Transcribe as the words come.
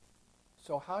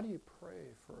So how do you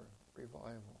pray for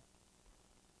revival?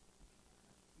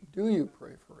 Do you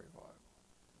pray for revival?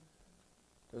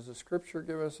 Does the Scripture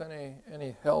give us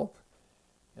any help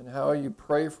in how you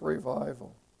pray for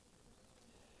revival?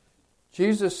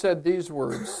 Jesus said these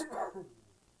words,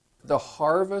 "The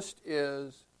harvest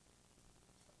is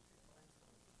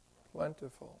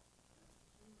plentiful."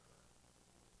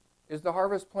 Is the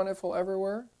harvest plentiful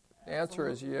everywhere? The answer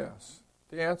is yes.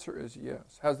 The answer is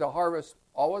yes. Has the harvest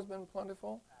always been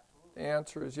plentiful? The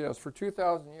answer is yes. For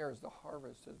 2,000 years, the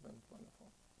harvest has been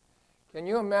plentiful. Can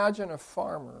you imagine a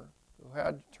farmer who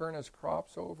had to turn his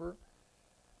crops over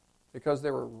because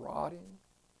they were rotting?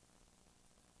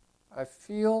 I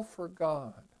feel for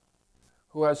God,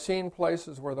 who has seen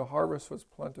places where the harvest was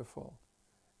plentiful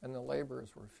and the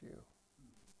laborers were few.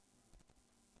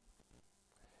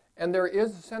 And there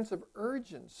is a sense of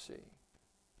urgency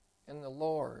in the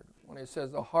Lord when He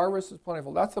says the harvest is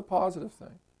plentiful. That's a positive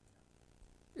thing.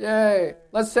 Yay!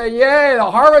 Let's say yay! The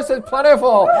harvest is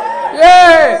plentiful.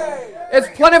 Yay! It's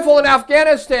plentiful in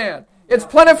Afghanistan. It's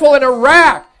plentiful in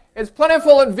Iraq. It's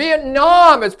plentiful in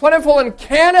Vietnam. It's plentiful in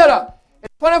Canada.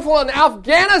 It's plentiful in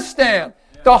Afghanistan.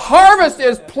 The harvest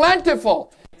is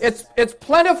plentiful. It's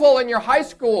plentiful in your high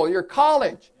school, your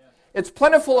college. It's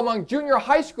plentiful among junior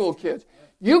high school kids.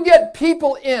 You get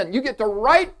people in, you get the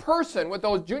right person with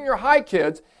those junior high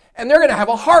kids, and they're going to have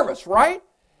a harvest, right?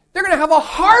 They're going to have a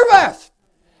harvest.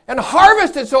 And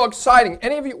harvest is so exciting.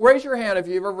 Any of you, raise your hand if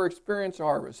you've ever experienced a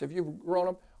harvest. If you've grown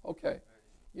up, okay.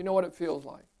 You know what it feels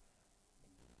like.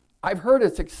 I've heard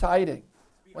it's exciting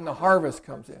when the harvest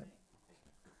comes in.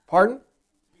 Pardon?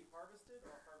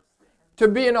 To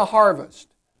be in a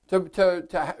harvest. To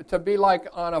be like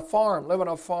on a farm, live on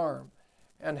a farm,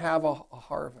 and have a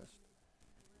harvest.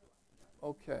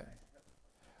 Okay.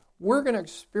 We're going to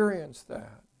experience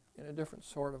that in a different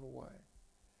sort of a way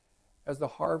as the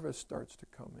harvest starts to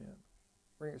come in.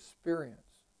 We're going to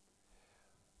experience.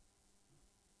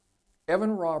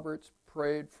 Evan Roberts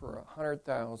prayed for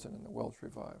 100,000 in the Welsh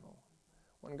revival.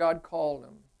 When God called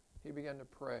him, he began to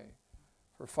pray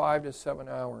for 5 to 7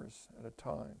 hours at a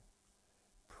time,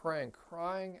 praying,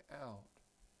 crying out.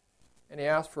 And he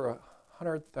asked for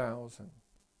 100,000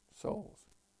 souls.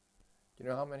 Do you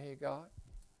know how many he got?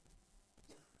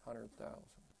 100,000.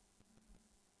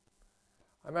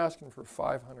 I'm asking for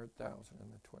 500,000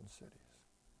 in the Twin Cities.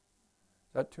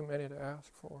 Is that too many to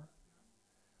ask for?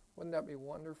 Wouldn't that be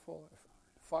wonderful if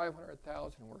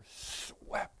 500,000 were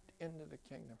swept into the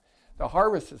kingdom? The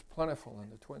harvest is plentiful in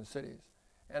the Twin Cities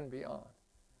and beyond.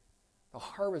 The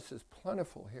harvest is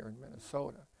plentiful here in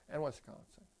Minnesota and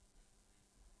Wisconsin.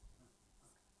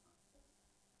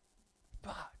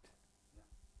 But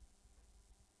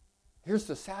here's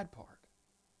the sad part.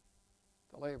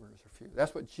 The laborers are few.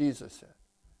 That's what Jesus said.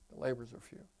 The laborers are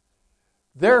few.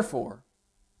 Therefore,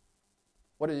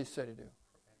 what did he say to do?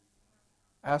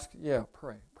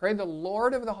 Pray. Pray the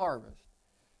Lord of the harvest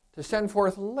to send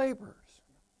forth laborers.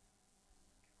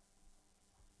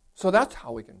 So that's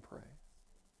how we can pray.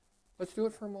 Let's do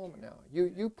it for a moment now.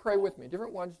 You pray with me.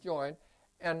 Different ones join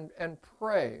and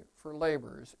pray for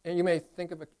laborers. And you may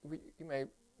think of you may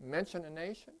mention a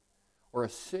nation or a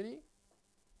city.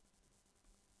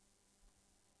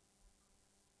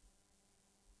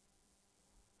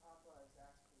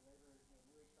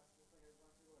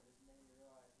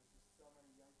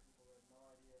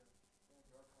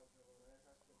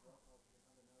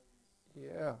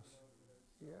 Yes.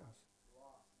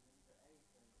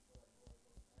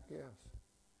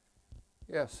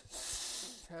 Yes.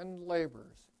 Send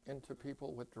laborers into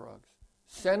people with drugs.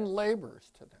 Send laborers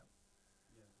to them.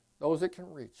 Those that can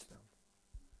reach them.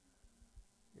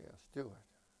 Yes, do it.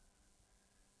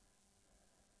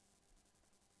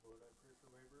 Lord, I pray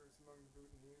for laborers among the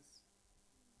Bhutanese,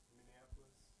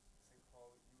 Minneapolis, St.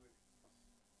 Paul, that you would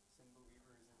send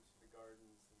believers into the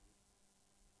gardens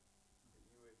and that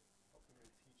you would help them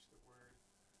to teach the word.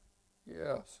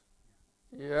 Yes.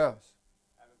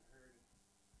 I haven't heard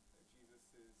that Jesus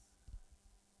is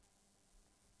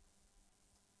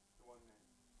the one that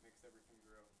makes everything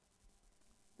grow.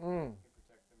 And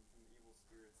protect them from the evil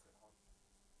spirits that haunt them.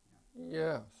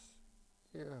 Yes.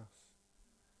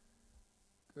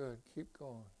 Good. Keep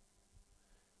going.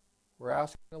 We're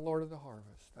asking the Lord of the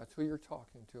harvest. That's who you're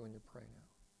talking to when you pray now.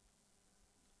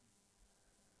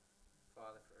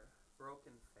 Father, for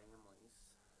broken families.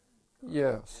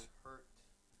 Yes. And hurt,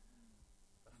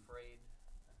 afraid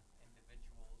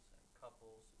individuals and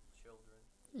couples and children.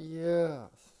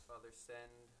 Yes. Father,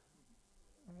 send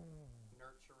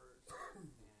nurturers and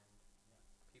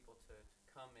people to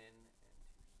come in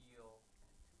and to heal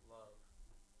and to love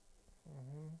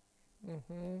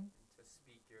and to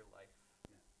speak your life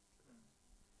to them.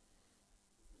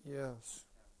 Yes.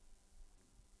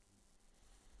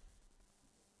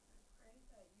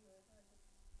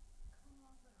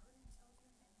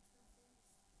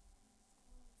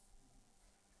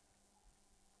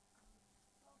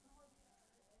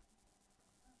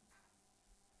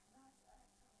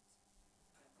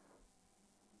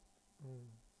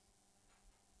 Mm.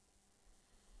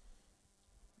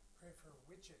 Pray for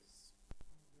witches,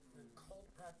 the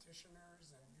cult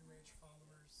practitioners and New Age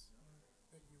followers,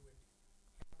 that you would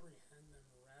apprehend them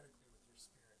radically with your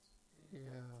spirit.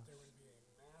 Yeah. That there would be a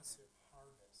massive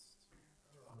harvest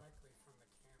directly from the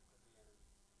camp of the enemy.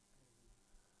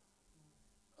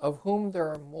 Of whom there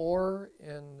are more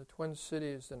in the Twin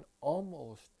Cities than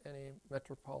almost any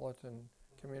metropolitan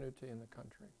community in the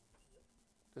country.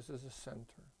 This is a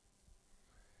center.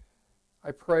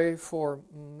 I pray for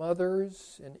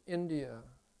mothers in India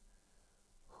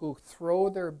who throw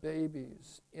their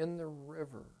babies in the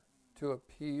river to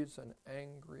appease an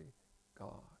angry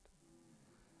God.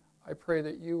 I pray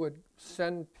that you would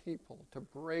send people to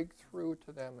break through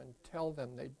to them and tell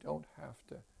them they don't have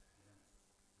to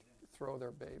throw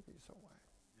their babies away.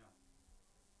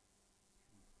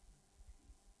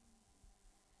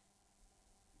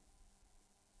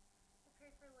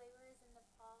 Pray for laborers in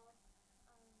Nepal,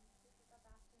 to pick up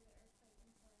after the earthquake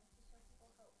and to show people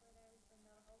hope where there has been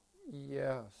no hope.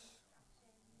 Yes.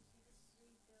 Jesus,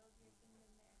 rebuild your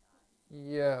kingdom there, God.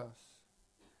 Yes.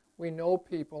 We know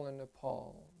people in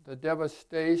Nepal, the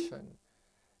devastation,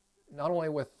 not only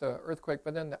with the earthquake,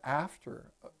 but then the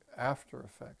after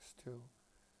effects too.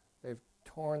 They've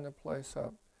torn the place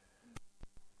up.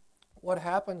 What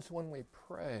happens when we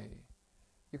pray?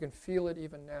 You can feel it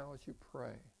even now as you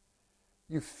pray.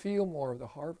 You feel more of the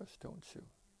harvest, don't you?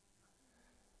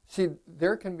 See,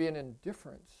 there can be an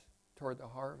indifference toward the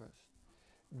harvest.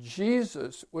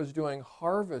 Jesus was doing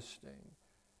harvesting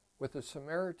with the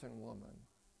Samaritan woman.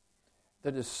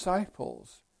 The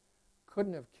disciples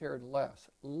couldn't have cared less,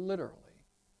 literally.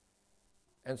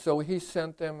 And so he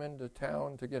sent them into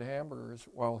town to get hamburgers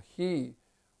while he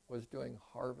was doing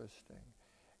harvesting.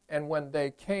 And when they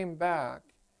came back,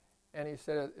 and he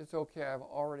said, "It's okay, I've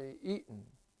already eaten,"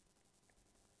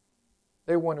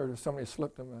 they wondered if somebody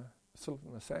slipped him a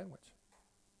sandwich.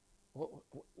 What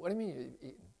do you mean you've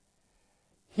eaten?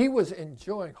 He was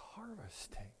enjoying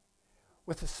harvesting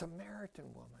with the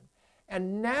Samaritan woman.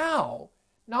 And now,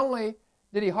 not only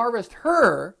did he harvest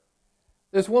her,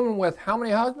 this woman with how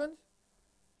many husbands?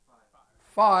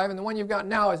 5. And the one you've got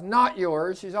now is not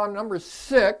yours. She's on number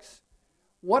 6.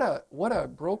 What a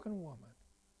broken woman.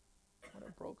 What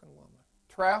a broken woman.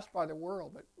 Trashed by the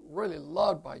world, but really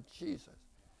loved by Jesus.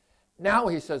 Now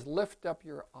he says, lift up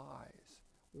your eyes.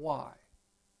 Why?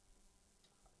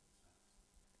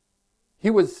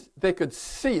 They could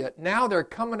see it. Now they're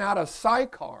coming out of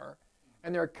Sychar,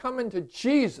 and they're coming to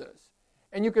Jesus.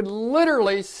 And you could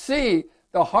literally see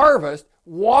the harvest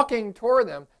walking toward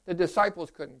them. The disciples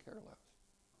couldn't care less.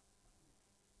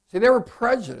 See, they were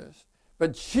prejudiced,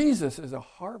 but Jesus is a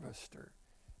harvester.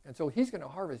 And so he's going to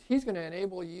harvest. He's going to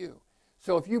enable you.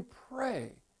 So if you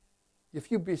pray,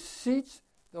 if you beseech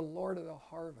the Lord of the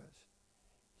harvest,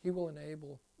 he will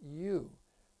enable you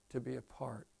to be a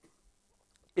part.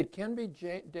 It can be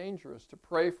dangerous to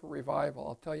pray for revival.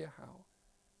 I'll tell you how.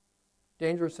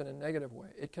 Dangerous in a negative way.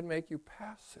 It can make you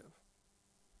passive.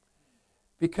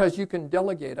 Because you can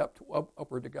delegate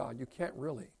upward to God. You can't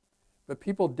really. But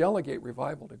people delegate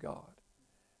revival to God.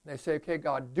 And they say, okay,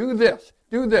 God, do this.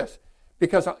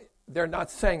 Because they're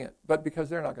not saying it, but because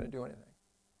they're not going to do anything.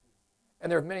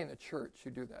 And there are many in the church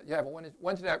who do that. You have a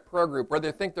Wednesday night prayer group where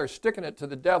they think they're sticking it to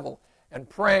the devil and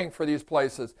praying for these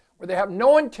places, where they have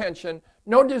no intention,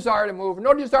 no desire to move,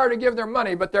 no desire to give their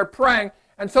money, but they're praying,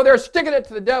 and so they're sticking it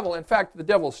to the devil. In fact, the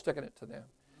devil's sticking it to them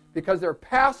because they're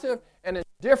passive and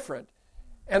indifferent,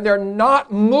 and they're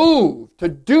not moved to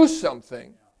do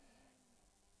something.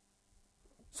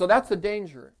 So that's the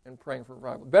danger in praying for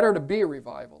revival. Better to be a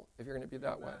revival if you're going to be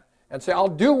that way. And say, I'll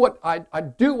do what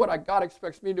God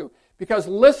expects me to do. Because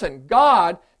listen,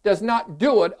 God does not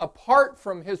do it apart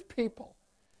from his people.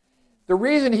 The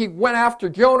reason he went after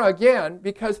Jonah again,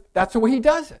 because that's the way he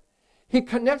does it. He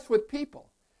connects with people.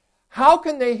 How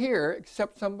can they hear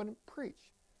except somebody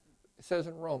preach? It says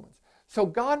in Romans. So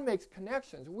God makes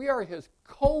connections. We are his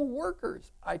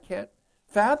co-workers. I can't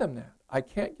fathom that. I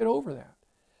can't get over that.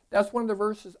 That's one of the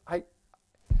verses.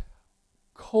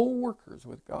 Co-workers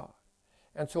with God.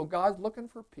 And so God's looking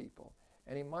for people,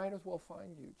 and he might as well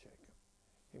find you, Jacob.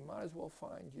 He might as well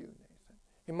find you, Nathan.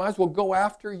 He might as well go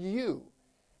after you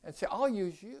and say, I'll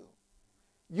use you.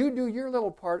 You do your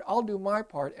little part, I'll do my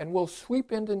part, and we'll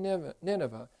sweep into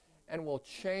Nineveh, and we'll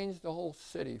change the whole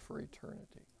city for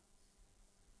eternity.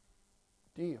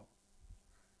 deal.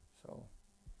 So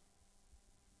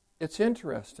it's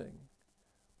interesting.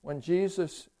 When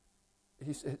Jesus,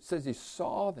 it says he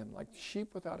saw them like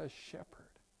sheep without a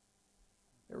shepherd.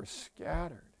 They were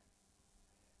scattered.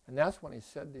 And that's when he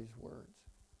said these words.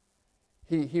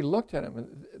 He looked at them,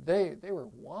 and they were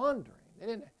wandering.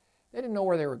 They didn't know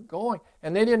where they were going,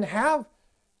 and they didn't have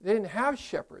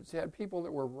shepherds. They had people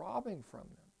that were robbing from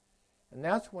them. And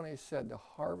that's when he said, the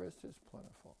harvest is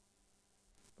plentiful,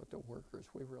 but the workers,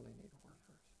 we really need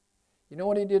workers. You know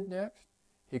what he did next?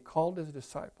 He called his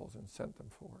disciples and sent them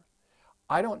forth.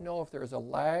 I don't know if there's a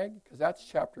lag, because that's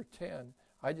chapter 10.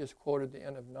 I just quoted the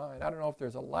end of 9. I don't know if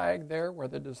there's a lag there where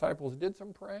the disciples did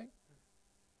some praying,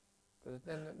 but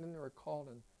then they were called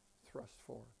and thrust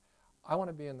forth. I want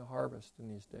to be in the harvest in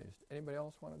these days. Anybody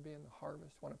else want to be in the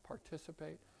harvest, want to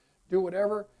participate? Do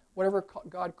whatever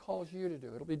God calls you to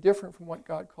do. It'll be different from what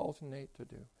God calls Nate to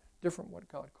do, different from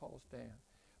what God calls Dan.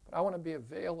 But I want to be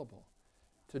available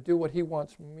to do what he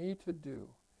wants me to do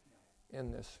in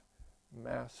this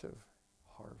massive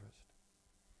harvest.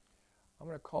 I'm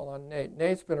going to call on Nate.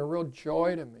 Nate's been a real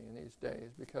joy to me in these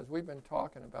days because we've been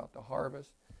talking about the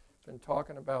harvest, been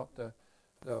talking about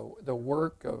the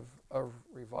work of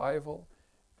revival,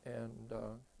 and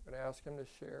I'm going to ask him to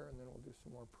share, and then we'll do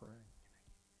some more praying.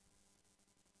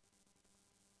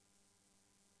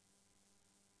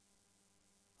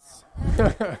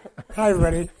 Hi,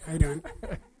 everybody. How you doing?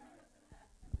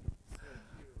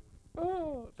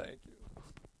 Oh, thank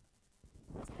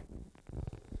you.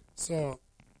 So,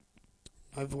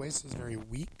 my voice is very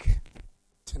weak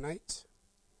tonight,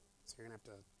 so you're going to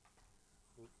have to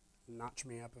notch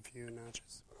me up a few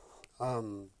notches.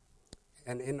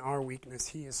 And in our weakness,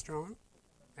 he is strong.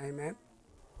 Amen.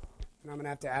 And I'm going to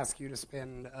have to ask you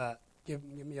to give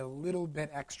me a little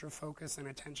bit extra focus and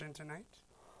attention tonight,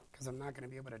 because I'm not going to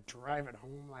be able to drive it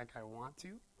home like I want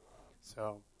to.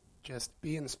 So just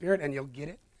be in the Spirit, and you'll get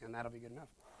it, and that'll be good enough.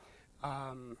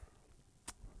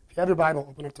 If you have your Bible,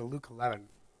 open up to Luke 11. And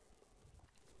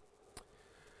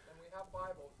we have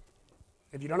Bibles.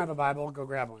 If you don't have a Bible, go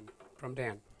grab one from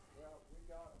Dan. Yeah, we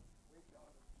got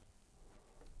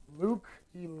them. Luke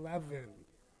 11.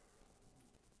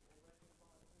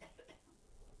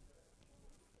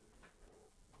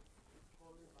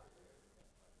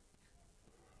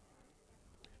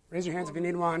 Raise your hands if you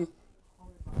need one.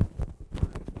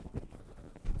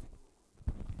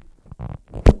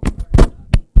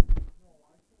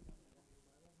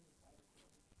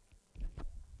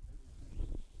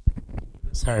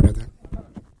 Sorry about that.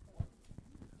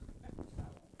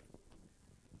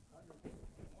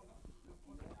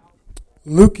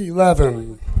 Luke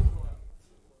 11.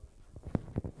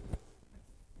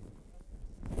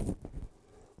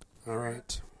 All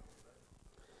right.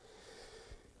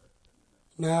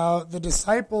 Now, the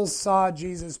disciples saw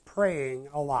Jesus praying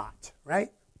a lot, right?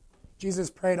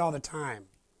 Jesus prayed all the time.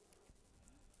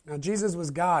 Now, Jesus was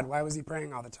God. Why was he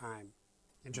praying all the time?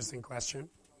 Interesting question,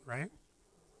 right?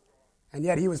 And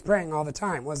yet he was praying all the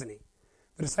time, wasn't he?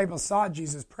 The disciples saw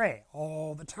Jesus pray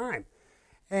all the time.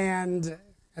 And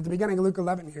at the beginning of Luke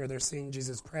 11 here, they're seeing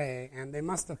Jesus pray, and they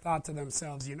must have thought to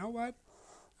themselves, you know what?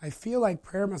 I feel like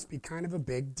prayer must be kind of a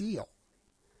big deal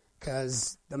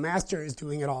because the master is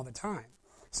doing it all the time.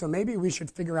 So maybe we should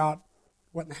figure out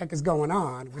what the heck is going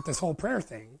on with this whole prayer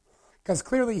thing, because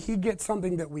clearly he gets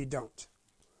something that we don't.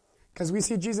 Because we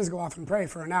see Jesus go off and pray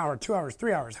for an hour, 2 hours,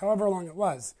 3 hours, however long it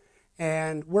was,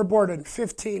 and we're bored in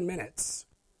 15 minutes,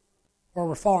 or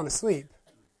we're falling asleep.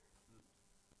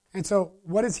 And so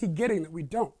what is he getting that we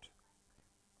don't?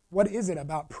 What is it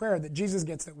about prayer that Jesus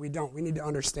gets that we don't? We need to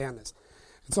understand this.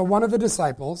 And so one of the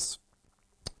disciples,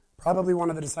 probably one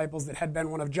of the disciples that had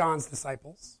been one of John's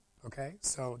disciples, okay?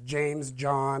 So James,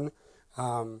 John,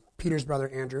 Peter's brother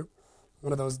Andrew,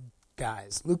 one of those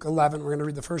guys. Luke 11, we're going to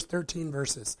read the first 13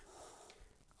 verses.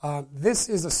 This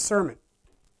is a sermon,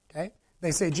 okay? They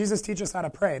say, Jesus, teach us how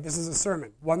to pray. This is a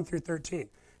sermon, 1 through 13.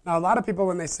 Now, a lot of people,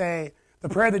 when they say the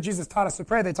prayer that Jesus taught us to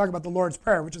pray, they talk about the Lord's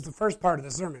Prayer, which is the first part of the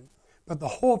sermon. But the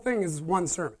whole thing is one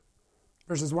sermon,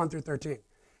 verses 1 through 13.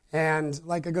 And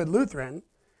like a good Lutheran,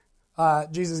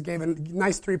 Jesus gave a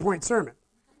nice 3-point sermon,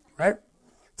 right?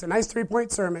 It's a nice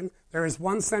 3-point sermon. There is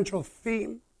one central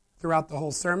theme throughout the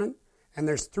whole sermon, and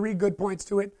there's 3 good points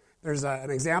to it. There's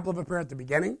an example of a prayer at the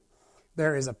beginning.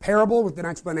 There is a parable with an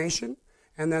explanation,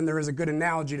 and then there is a good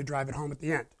analogy to drive it home at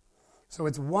the end. So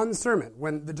it's one sermon.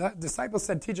 When the disciples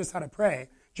said, teach us how to pray,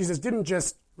 Jesus didn't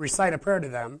just recite a prayer to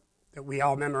them that we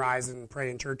all memorize and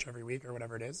pray in church every week or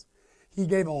whatever it is. He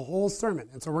gave a whole sermon,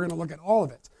 and so we're going to look at all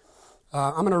of it.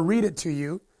 I'm going to read it to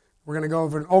you. We're going to go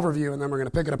over an overview, and then we're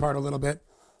going to pick it apart a little bit.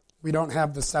 We don't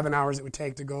have the 7 hours it would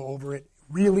take to go over it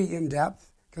really in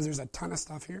depth because there's a ton of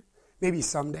stuff here. Maybe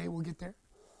someday we'll get there.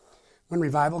 When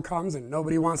revival comes and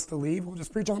nobody wants to leave, we'll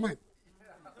just preach all night.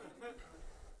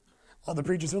 All the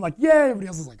preachers are like, yay. Everybody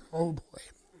else is like, oh boy.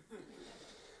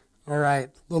 All right.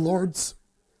 The Lord's,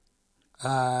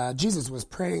 Jesus was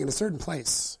praying in a certain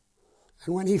place.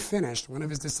 And when he finished, one of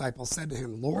his disciples said to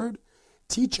him, Lord,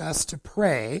 teach us to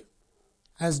pray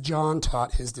as John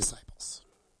taught his disciples.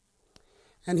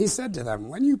 And he said to them,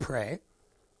 when you pray,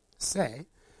 say,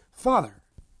 Father,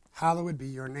 hallowed be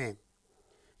your name.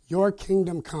 Your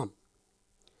kingdom come.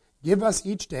 Give us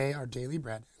each day our daily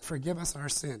bread, and forgive us our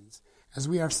sins, as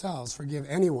we ourselves forgive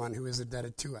anyone who is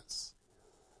indebted to us.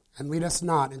 And lead us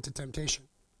not into temptation.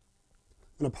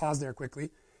 I'm going to pause there quickly.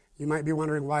 You might be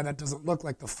wondering why that doesn't look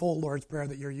like the full Lord's Prayer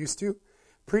that you're used to.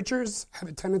 Preachers have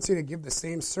a tendency to give the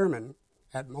same sermon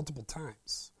at multiple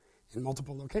times, in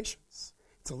multiple locations.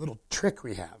 It's a little trick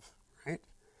we have, right?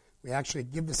 We actually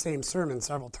give the same sermon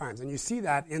several times. And you see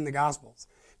that in the Gospels.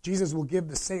 Jesus will give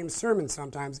the same sermon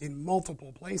sometimes in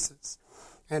multiple places.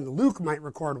 And Luke might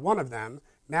record one of them,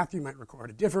 Matthew might record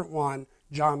a different one,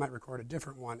 John might record a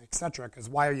different one, etc. Because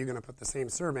why are you going to put the same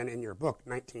sermon in your book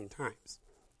 19 times,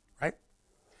 right?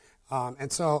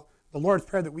 And so the Lord's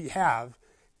Prayer that we have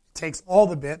takes all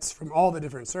the bits from all the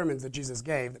different sermons that Jesus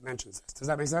gave that mentions this. Does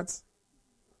that make sense?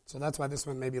 So that's why this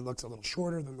one maybe looks a little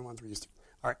shorter than the ones we're used to.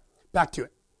 All right, back to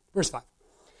it. Verse 5.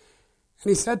 And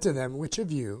he said to them, which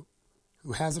of you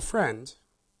who has a friend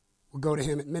will go to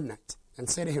him at midnight and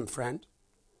say to him, Friend,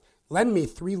 lend me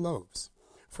 3 loaves,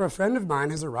 for a friend of mine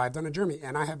has arrived on a journey,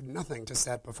 and I have nothing to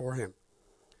set before him.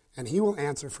 And he will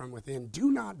answer from within,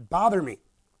 Do not bother me.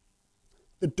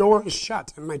 The door is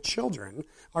shut, and my children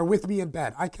are with me in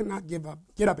bed. I cannot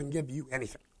get up and give you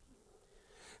anything.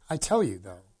 I tell you,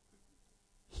 though,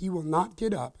 he will not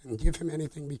get up and give him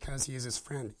anything because he is his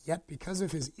friend. Yet because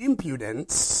of his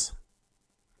impudence,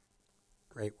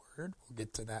 great word, we'll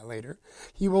get to that later,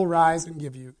 he will rise and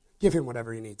give him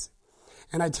whatever he needs.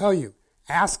 And I tell you,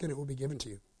 ask and it will be given to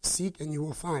you. Seek and you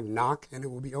will find. Knock and it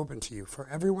will be opened to you. For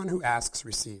everyone who asks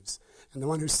receives, and the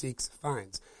one who seeks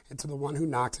finds, and to the one who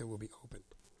knocks it will be opened.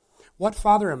 What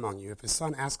father among you, if his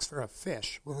son asks for a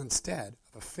fish, will instead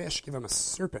of a fish give him a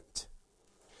serpent?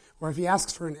 Or if he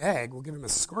asks for an egg, will give him a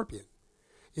scorpion?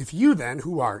 If you then,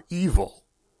 who are evil,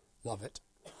 love it,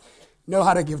 know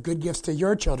how to give good gifts to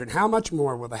your children, how much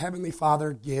more will the Heavenly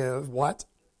Father give what?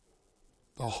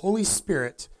 The Holy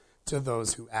Spirit to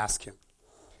those who ask him.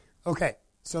 Okay,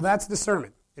 so that's the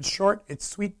sermon. It's short, it's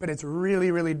sweet, but it's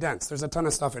really, really dense. There's a ton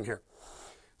of stuff in here.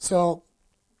 So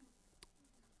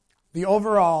the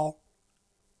overall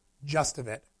gist of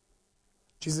it,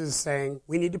 Jesus is saying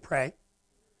we need to pray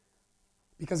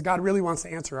because God really wants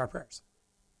to answer our prayers,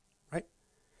 right?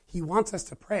 He wants us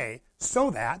to pray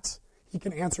so that he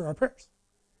can answer our prayers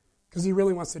because he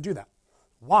really wants to do that.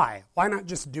 Why? Why not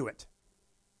just do it?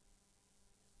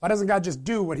 Why doesn't God just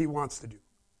do what he wants to do?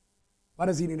 Why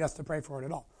does he need us to pray for it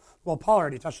at all? Well, Paul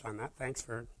already touched on that. Thanks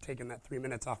for taking that 3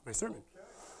 minutes off my sermon.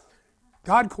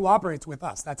 God cooperates with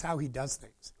us. That's how he does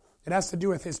things. It has to do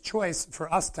with his choice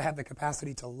for us to have the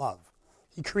capacity to love.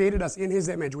 He created us in his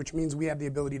image, which means we have the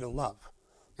ability to love.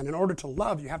 And in order to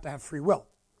love, you have to have free will.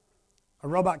 A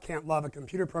robot can't love. A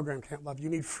computer program can't love. You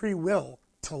need free will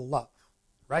to love,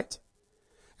 right?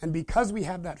 And because we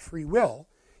have that free will,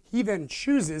 he then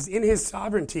chooses in his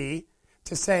sovereignty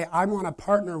to say, I want to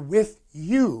partner with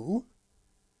you,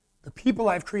 the people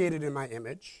I've created in my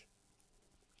image,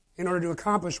 in order to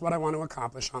accomplish what I want to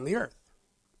accomplish on the earth.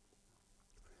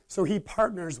 So he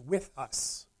partners with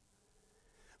us,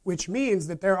 which means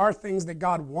that there are things that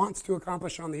God wants to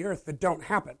accomplish on the earth that don't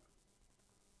happen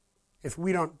if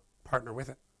we don't partner with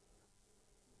it.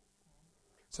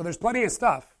 So there's plenty of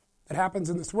stuff that happens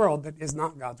in this world that is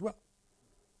not God's will,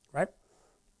 right?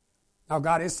 Now,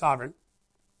 God is sovereign,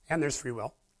 and there's free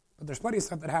will, but there's plenty of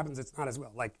stuff that happens that's not his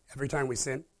will, like every time we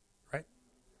sin, right?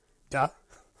 Duh.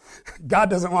 God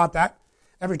doesn't want that.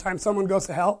 Every time someone goes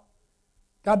to hell,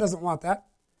 God doesn't want that.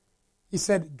 He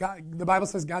said, the Bible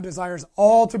says God desires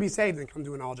all to be saved and come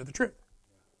to a knowledge of the truth,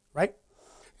 right?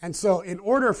 And so in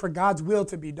order for God's will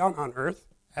to be done on earth,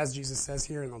 as Jesus says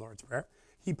here in the Lord's Prayer,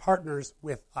 he partners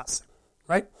with us,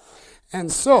 right?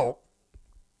 And so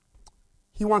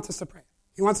he wants us to pray.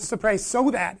 He wants us to pray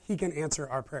so that he can answer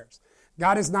our prayers.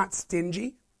 God is not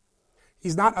stingy.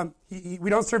 He's not we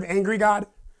don't serve angry God,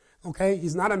 okay?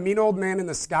 He's not a mean old man in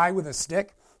the sky with a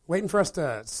stick waiting for us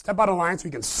to step out of line so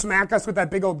he can smack us with that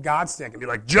big old God stick and be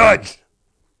like, Judge,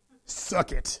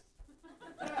 suck it.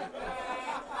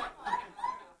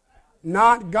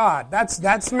 Not God.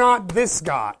 That's not this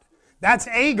God. That's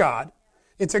a God.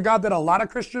 It's a God that a lot of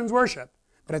Christians worship,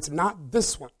 but it's not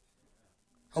this one.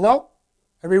 Hello?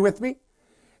 Are you with me?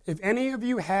 If any of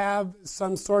you have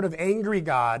some sort of angry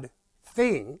God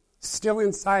thing still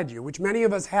inside you, which many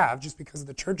of us have just because of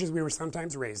the churches we were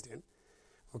sometimes raised in,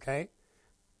 okay?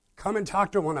 Come and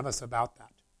talk to one of us about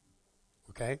that,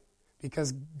 okay?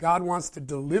 Because God wants to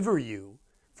deliver you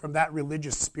from that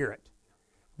religious spirit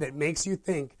that makes you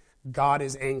think God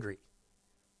is angry.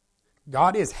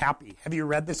 God is happy. Have you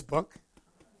read this book?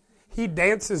 He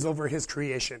dances over his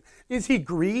creation. Is he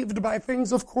grieved by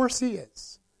things? Of course he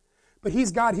is. But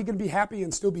he's God. He can be happy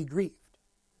and still be grieved,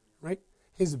 right?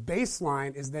 His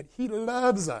baseline is that he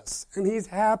loves us and he's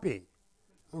happy,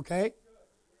 okay?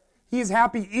 He's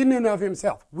happy in and of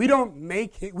himself. We don't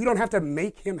have to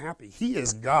make him happy. He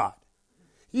is God.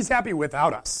 He's happy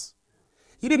without us.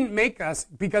 He didn't make us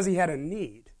because he had a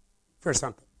need for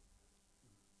something.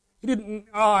 He didn't,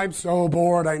 I'm so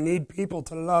bored, I need people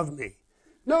to love me.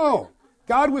 No,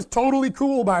 God was totally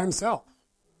cool by himself.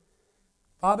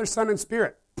 Father, Son, and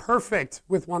Spirit, perfect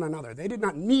with one another. They did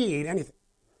not need anything.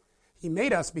 He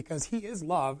made us because he is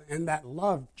love, and that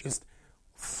love just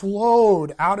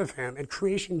flowed out of him, and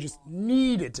creation just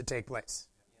needed to take place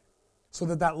so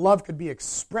that that love could be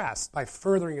expressed by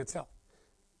furthering itself.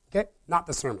 Okay? Not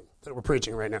the sermon that we're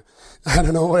preaching right now. I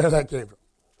don't know where that came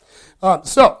from.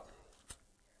 So,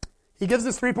 he gives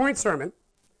this 3-point sermon,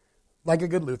 like a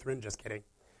good Lutheran, just kidding.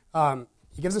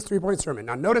 He gives this 3-point sermon.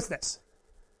 Now, notice this.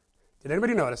 Did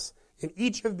anybody notice? In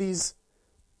each of these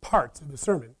parts of the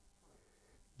sermon,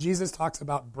 Jesus talks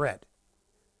about bread.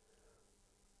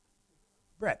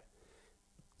 Bread.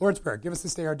 Lord's Prayer, give us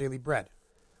this day our daily bread.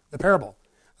 The parable,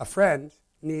 a friend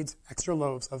needs extra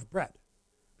loaves of bread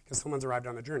because someone's arrived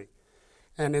on a journey.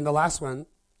 And in the last one,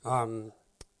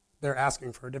 they're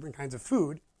asking for different kinds of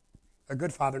food. A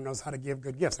good father knows how to give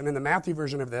good gifts. And in the Matthew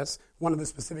version of this, one of the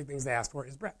specific things they asked for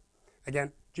is bread.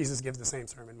 Again, Jesus gives the same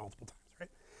sermon multiple times, right?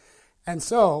 And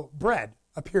so bread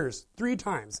appears 3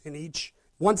 times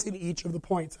once in each of the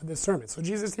points of this sermon. So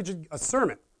Jesus teaches a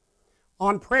sermon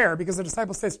on prayer because the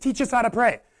disciple says, teach us how to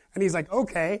pray. And he's like,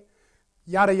 okay,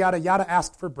 yada, yada, yada,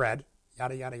 ask for bread.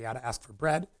 Yada, yada, yada, ask for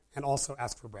bread. And also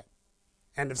ask for bread.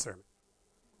 End of sermon.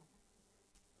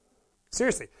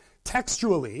 Seriously,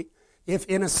 textually, if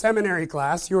in a seminary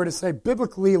class you were to say,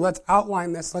 biblically, let's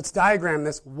outline this, let's diagram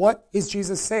this, what is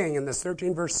Jesus saying in this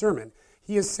 13-verse sermon?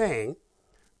 He is saying,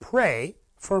 pray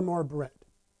for more bread,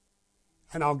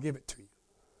 and I'll give it to you.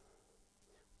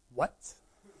 What?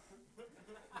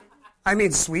 I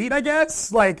mean, sweet, I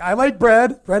guess. Like, I like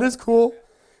bread. Bread is cool.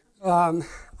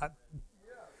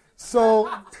 So,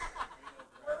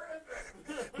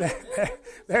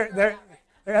 there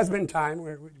has been time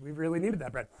where we really needed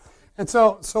that bread. And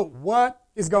so what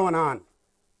is going on?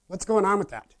 What's going on with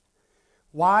that?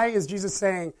 Why is Jesus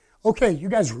saying, okay, you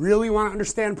guys really want to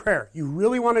understand prayer. You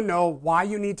really want to know why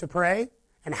you need to pray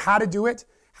and how to do it,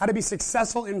 how to be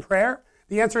successful in prayer?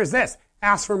 The answer is this: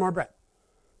 ask for more bread.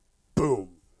 Boom.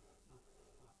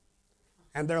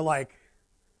 And they're like,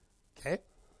 okay.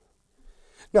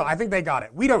 No, I think they got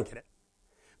it. We don't get it.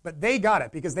 But they got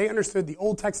it because they understood the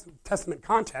Old Testament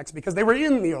context because they were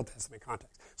in the Old Testament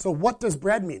context. So what does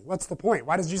bread mean? What's the point?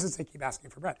 Why does Jesus say keep asking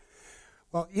for bread?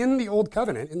 Well, in the Old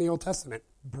Covenant, in the Old Testament,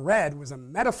 bread was a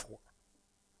metaphor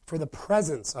for the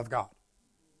presence of God.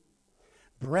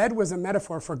 Bread was a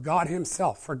metaphor for God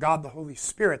himself, for God the Holy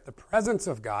Spirit, the presence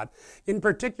of God, in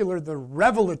particular the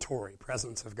revelatory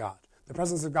presence of God, the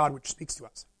presence of God which speaks to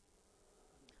us,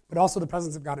 but also the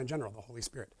presence of God in general, the Holy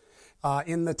Spirit.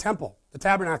 In the temple, the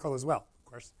tabernacle as well, of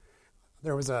course,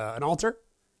 there was an altar,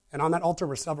 and on that altar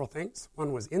were several things.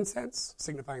 One was incense,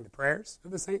 signifying the prayers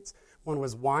of the saints. One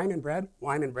was wine and bread,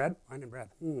 wine and bread, wine and bread.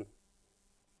 That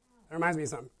reminds me of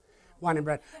something. Wine and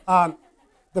bread.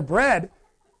 The bread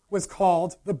was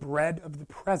called the bread of the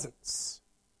presence.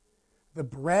 The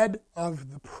bread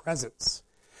of the presence.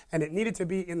 And it needed to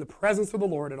be in the presence of the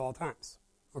Lord at all times.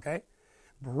 Okay?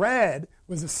 Bread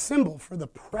was a symbol for the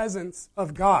presence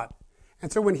of God.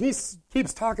 And so when he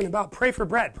keeps talking about pray for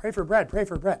bread, pray for bread, pray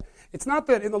for bread, it's not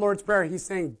that in the Lord's Prayer he's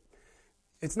saying,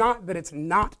 it's not that it's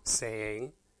not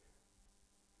saying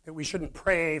that we shouldn't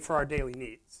pray for our daily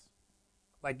needs.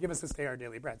 Like, give us this day our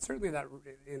daily bread. Certainly that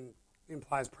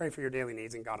implies pray for your daily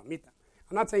needs and God will meet them.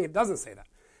 I'm not saying it doesn't say that.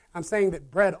 I'm saying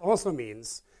that bread also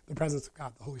means the presence of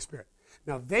God, the Holy Spirit.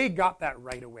 Now, they got that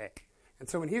right away. And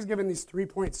so when he's given these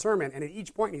 3-point sermon, and at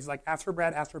each point he's like, ask for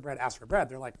bread, ask for bread, ask for bread,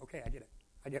 they're like, okay, I get it.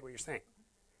 I get what you're saying.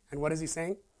 And what is he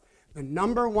saying? The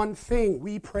number one thing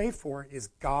we pray for is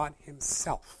God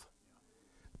himself.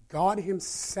 God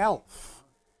himself.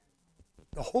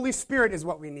 The Holy Spirit is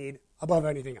what we need above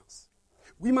anything else.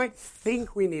 We might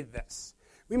think we need this.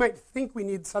 We might think we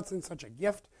need such and such a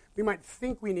gift. We might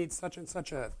think we need such and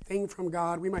such a thing from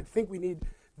God. We might think we need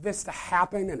this to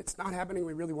happen, and it's not happening.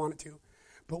 We really want it to.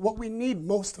 But what we need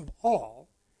most of all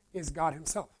is God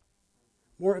himself.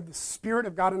 More of the Spirit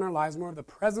of God in our lives, more of the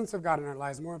presence of God in our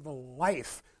lives, more of the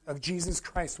life of Jesus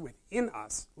Christ within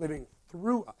us, living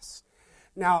through us.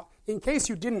 Now, in case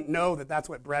you didn't know that that's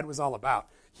what bread was all about,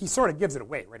 he sort of gives it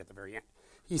away right at the very end.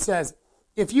 He says,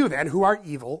 if you then, who are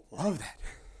evil, love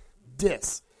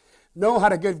that, know how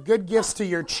to give good gifts to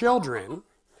your children,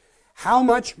 how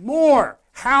much more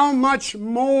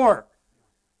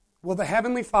will the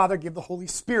Heavenly Father give the Holy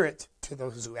Spirit to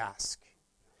those who ask?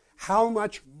 How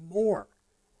much more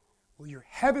will your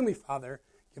Heavenly Father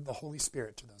give the Holy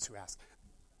Spirit to those who ask?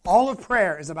 All of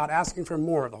prayer is about asking for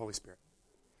more of the Holy Spirit.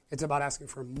 It's about asking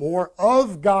for more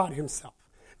of God himself.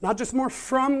 Not just more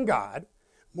from God,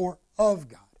 more of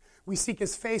God. We seek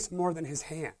his face more than his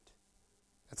hand.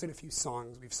 That's in a few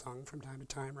songs we've sung from time to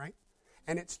time, right?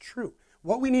 And it's true.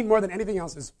 What we need more than anything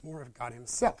else is more of God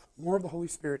himself, more of the Holy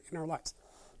Spirit in our lives.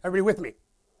 Everybody with me?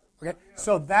 Okay?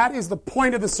 So that is the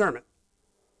point of the sermon.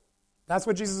 That's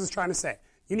what Jesus is trying to say.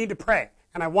 You need to pray,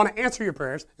 and I want to answer your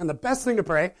prayers, and the best thing to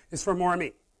pray is for more of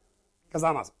me, because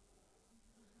I'm awesome.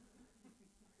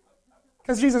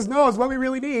 Because Jesus knows what we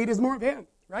really need is more of him,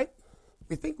 right?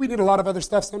 We think we need a lot of other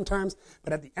stuff sometimes,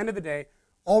 but at the end of the day,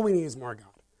 all we need is more of God.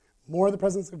 More of the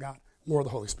presence of God, more of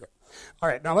the Holy Spirit. All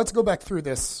right, now let's go back through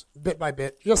this bit by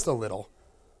bit, just a little.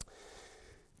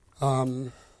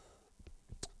 The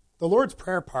Lord's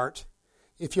Prayer part,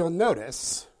 if you'll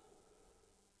notice,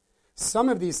 some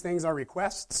of these things are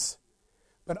requests,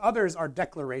 but others are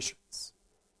declarations.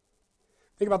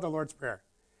 Think about the Lord's Prayer.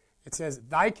 It says,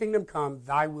 thy kingdom come,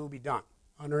 thy will be done,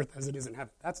 on earth as it is in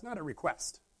heaven. That's not a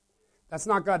request. That's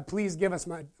not, God, please give us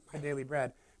my daily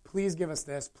bread. Please give us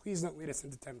this. Please don't lead us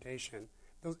into temptation.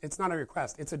 It's not a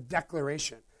request. It's a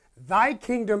declaration. Thy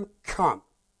kingdom come.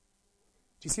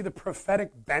 Do you see the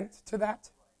prophetic bent to that?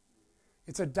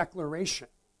 It's a declaration.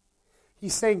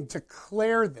 He's saying,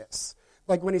 declare this.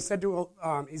 Like when he said to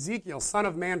Ezekiel, Son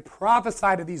of man,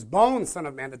 prophesy to these bones, Son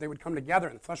of man, that they would come together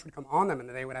and the flesh would come on them and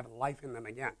that they would have life in them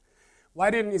again.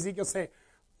 Why didn't Ezekiel say,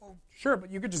 oh, sure,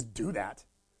 but you could just do that?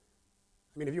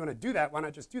 I mean, if you want to do that, why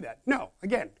not just do that? No,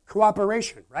 again,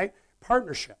 cooperation, right?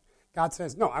 Partnership. God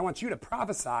says, no, I want you to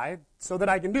prophesy so that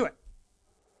I can do it.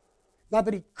 Not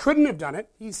that he couldn't have done it.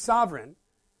 He's sovereign.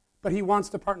 But he wants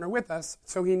to partner with us,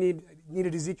 so he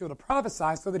needed Ezekiel to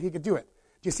prophesy so that he could do it.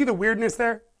 Do you see the weirdness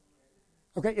there?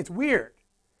 Okay, it's weird.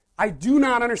 I do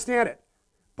not understand it.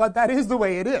 But that is the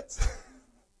way it is.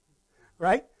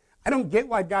 Right? I don't get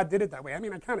why God did it that way. I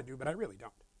mean, I kind of do, but I really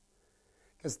don't.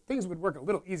 Because things would work a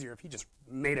little easier if he just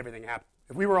made everything happen.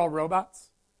 If we were all robots,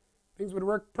 things would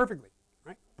work perfectly,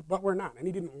 right? But we're not, and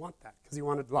he didn't want that because he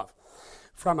wanted love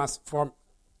from us,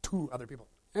 to other people,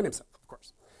 and himself, of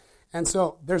course. And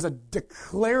so there's a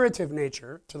declarative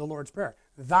nature to the Lord's Prayer.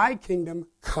 Thy kingdom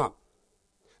come.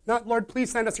 Not, Lord,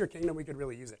 please send us your kingdom. We could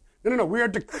really use it. No. We are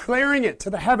declaring it to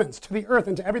the heavens, to the earth,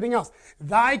 and to everything else.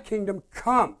 Thy kingdom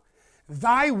come.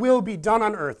 Thy will be done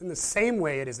on earth in the same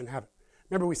way it is in heaven.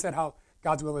 Remember we said how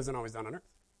God's will isn't always done on earth.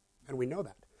 And we know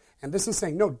that. And this is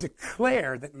saying, no,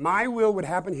 declare that my will would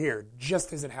happen here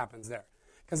just as it happens there.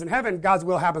 Because in heaven, God's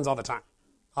will happens all the time.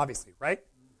 Obviously, right?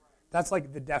 That's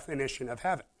like the definition of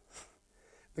heaven.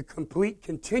 The complete,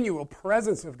 continual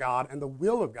presence of God and the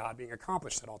will of God being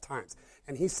accomplished at all times.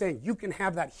 And he's saying, you can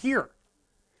have that here.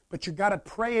 But you've got to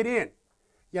pray it in.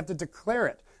 You have to declare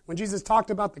it. When Jesus talked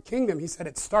about the kingdom, he said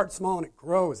it starts small and it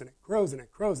grows and it grows and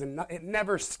it grows and it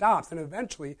never stops. And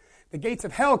eventually, the gates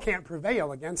of hell can't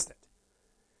prevail against it.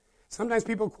 Sometimes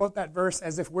people quote that verse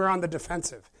as if we're on the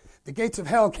defensive. The gates of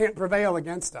hell can't prevail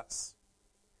against us.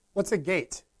 What's a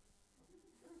gate?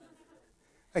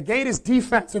 A gate is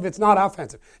defensive, it's not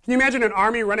offensive. Can you imagine an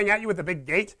army running at you with a big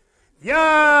gate? Yeah,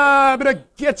 I'm going to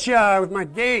get you with my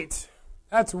gate.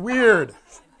 That's weird.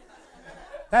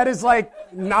 That is like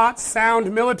not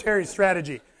sound military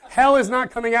strategy. Hell is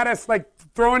not coming at us like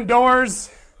throwing doors.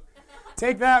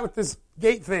 Take that with this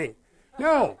gate thing.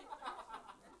 No.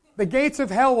 The gates of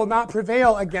hell will not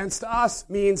prevail against us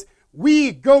means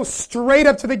we go straight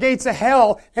up to the gates of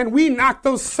hell and we knock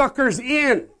those suckers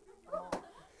in.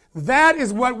 That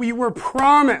is what we were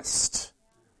promised.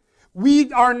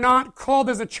 We are not called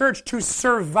as a church to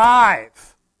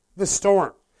survive the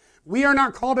storm. We are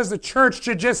not called as a church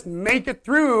to just make it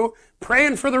through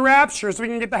praying for the rapture so we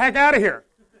can get the heck out of here.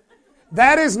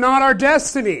 That is not our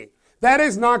destiny. That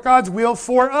is not God's will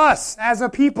for us as a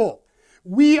people.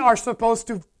 We are supposed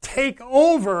to take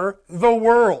over the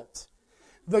world.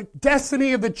 The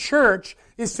destiny of the church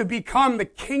is to become the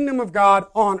kingdom of God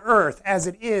on earth as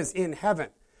it is in heaven.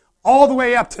 all the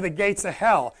way up to the gates of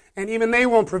hell, and even they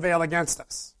won't prevail against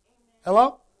us.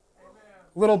 Hello?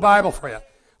 Little Bible for you.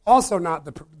 Also not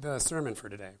the sermon for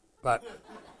today, but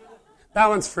that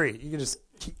one's free. You can just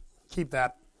keep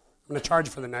that. I'm going to charge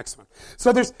you for the next one.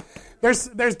 So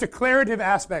there's declarative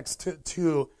aspects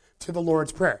to the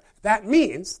Lord's Prayer. That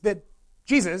means that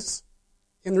Jesus,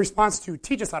 in response to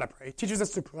teach us how to pray, teaches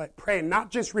us to pray not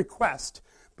just request,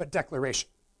 but declaration.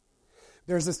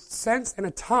 There's a sense and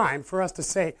a time for us to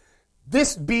say,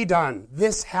 this be done,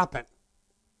 this happen.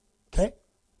 Okay?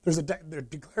 There's a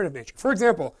declarative nature. For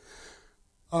example,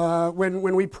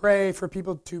 when we pray for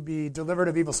people to be delivered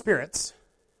of evil spirits,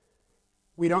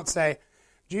 we don't say,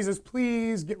 Jesus,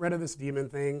 please get rid of this demon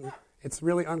thing. It's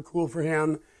really uncool for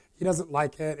him. He doesn't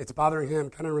like it. It's bothering him,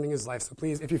 kind of ruining his life. So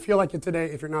please, if you feel like it today,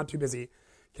 if you're not too busy,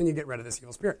 can you get rid of this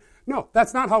evil spirit? No,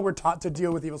 that's not how we're taught to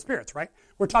deal with evil spirits, right?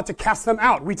 We're taught to cast them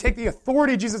out. We take the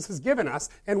authority Jesus has given us,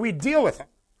 and we deal with them,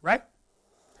 right?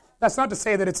 That's not to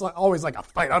say that it's always like a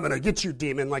fight. I'm going to get you,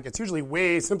 demon. Like, it's usually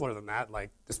way simpler than that. Like,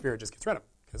 the spirit just gets rid of him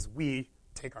because we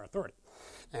take our authority.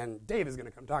 And Dave is going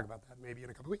to come talk about that maybe in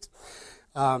a couple weeks.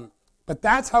 But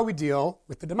that's how we deal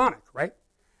with the demonic, right?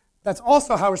 That's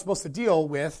also how we're supposed to deal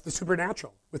with the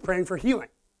supernatural, with praying for healing.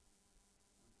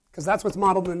 Because that's what's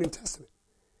modeled in the New Testament.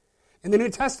 In the New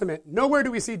Testament, nowhere do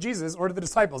we see Jesus or the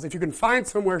disciples. If you can find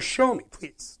somewhere, show me,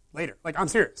 please, later. Like, I'm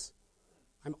serious.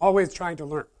 I'm always trying to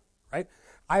learn, right?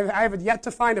 I have yet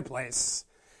to find a place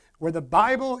where the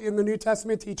Bible in the New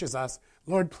Testament teaches us,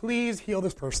 Lord, please heal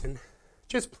this person.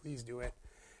 Just please do it.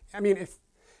 I mean,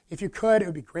 if you could, it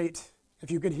would be great if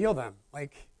you could heal them.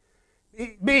 Like,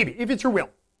 maybe, if it's your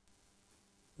will.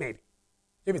 Maybe,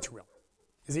 if it's your will.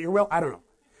 Is it your will? I don't know.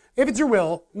 If it's your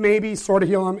will, maybe sort of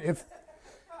heal them. If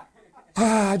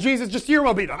Jesus, just your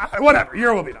will be done. Whatever,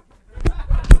 your will be done.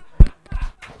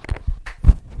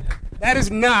 That is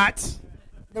not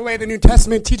the way the New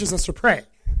Testament teaches us to pray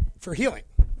for healing.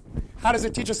 How does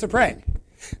it teach us to pray?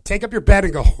 Take up your bed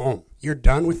and go home. You're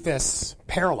done with this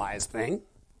paralyzed thing.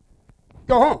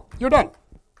 Go home. You're done.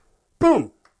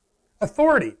 Boom.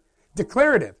 Authority.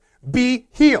 Declarative. Be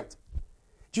healed.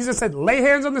 Jesus said, lay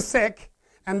hands on the sick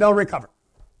and they'll recover.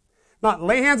 Not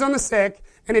lay hands on the sick,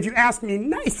 and if you ask me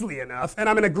nicely enough and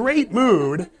I'm in a great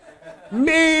mood,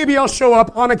 maybe I'll show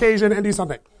up on occasion and do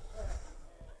something.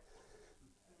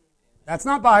 That's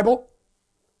not Bible,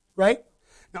 right?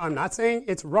 Now, I'm not saying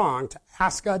it's wrong to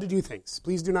ask God to do things.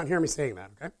 Please do not hear me saying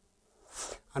that, okay?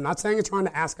 I'm not saying it's wrong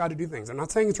to ask God to do things. I'm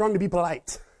not saying it's wrong to be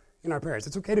polite in our prayers.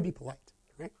 It's okay to be polite,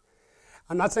 right?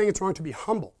 I'm not saying it's wrong to be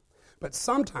humble. But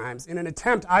sometimes, in an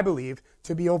attempt, I believe,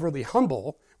 to be overly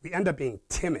humble, we end up being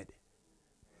timid.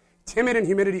 Timid and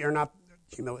humility are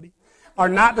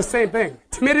not the same thing.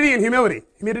 Timidity and humility.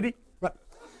 Humility, what?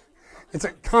 It's a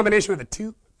combination of the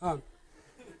two.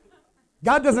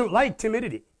 God doesn't like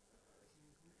timidity.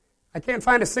 I can't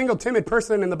find a single timid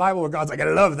person in the Bible where God's like, I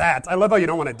love that. I love how you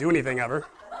don't want to do anything ever.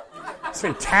 It's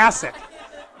fantastic.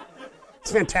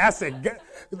 It's fantastic.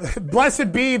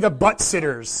 Blessed be the butt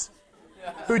sitters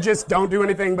who just don't do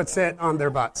anything but sit on their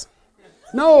butts.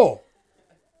 No.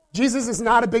 Jesus is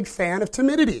not a big fan of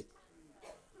timidity.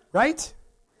 Right?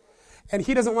 And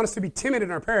he doesn't want us to be timid in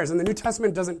our prayers. And the New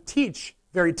Testament doesn't teach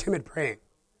very timid praying.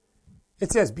 It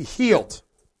says, be healed.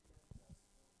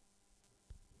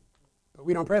 But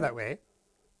we don't pray that way.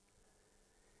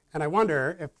 And I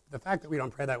wonder if the fact that we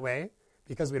don't pray that way,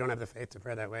 because we don't have the faith to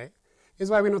pray that way, is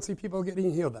why we don't see people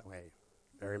getting healed that way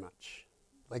very much,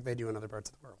 like they do in other parts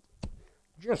of the world.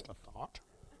 Just a thought.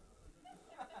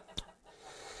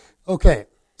 Okay,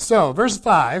 so verse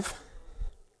 5.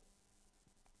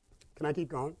 Can I keep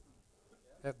going?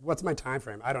 What's my time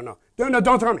frame? I don't know. No,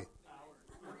 don't tell me.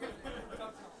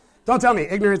 Don't tell me.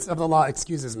 Ignorance of the law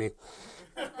excuses me.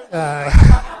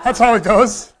 That's how it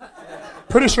goes.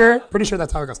 Pretty sure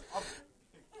that's how it goes.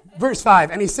 Verse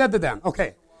 5, and he said to them,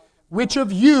 okay, which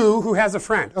of you who has a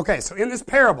friend? Okay, so in this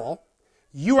parable,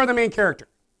 you are the main character.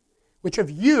 Which of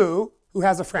you who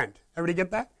has a friend? Everybody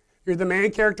get that? You're the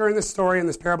main character in this story, in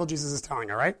this parable Jesus is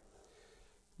telling, all right?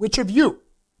 Which of you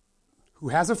who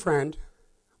has a friend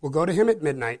will go to him at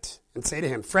midnight and say to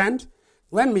him, friend,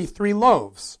 lend me 3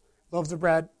 loaves. Loaves of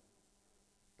bread.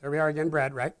 There we are again,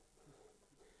 bread, right?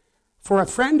 For a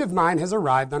friend of mine has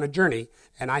arrived on a journey,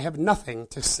 and I have nothing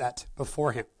to set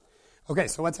before him. Okay,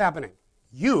 so what's happening?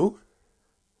 You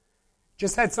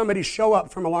just had somebody show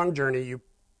up from a long journey. You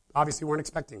obviously weren't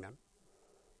expecting them.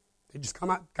 They just come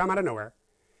out of nowhere.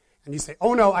 And you say,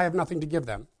 oh no, I have nothing to give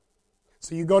them.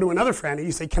 So you go to another friend and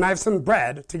you say, can I have some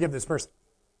bread to give this person?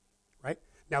 Right?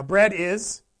 Now bread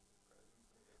is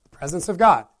the presence of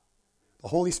God, the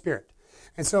Holy Spirit.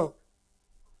 And so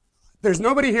there's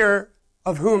nobody here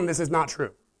of whom this is not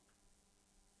true.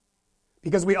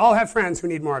 Because we all have friends who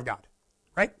need more of God,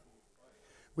 right?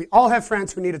 We all have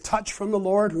friends who need a touch from the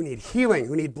Lord, who need healing,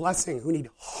 who need blessing, who need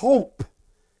hope.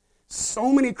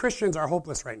 So many Christians are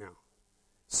hopeless right now.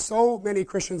 So many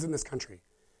Christians in this country.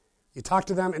 You talk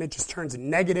to them and it just turns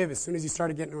negative as soon as you start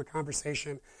to get into a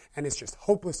conversation, and it's just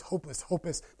hopeless, hopeless,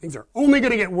 hopeless. Things are only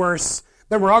going to get worse.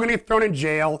 Then we're all going to get thrown in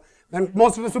jail. Then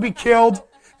most of us will be killed.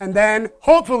 And then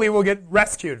hopefully we'll get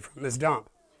rescued from this dump.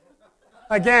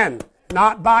 Again,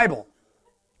 not Bible.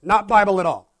 Not Bible at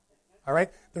all. All right?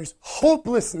 There's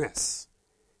hopelessness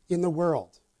in the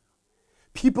world.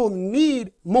 People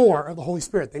need more of the Holy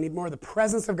Spirit. They need more of the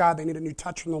presence of God. They need a new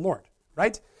touch from the Lord.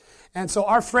 Right? And so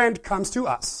our friend comes to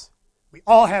us. We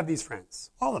all have these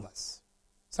friends. All of us.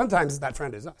 Sometimes that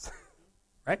friend is us.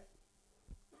 Right?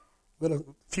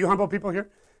 Few humble people here?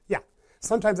 Yeah.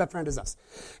 Sometimes that friend is us.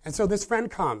 And so this friend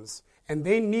comes, and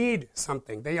they need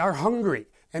something. They are hungry.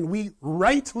 And we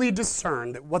rightly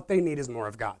discern that what they need is more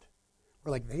of God.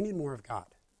 We're like, they need more of God.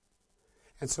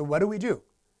 And so what do?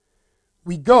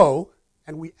 We go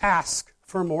and we ask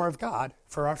for more of God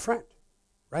for our friend.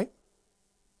 Right?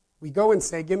 We go and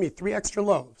say, give me 3 extra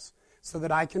loaves so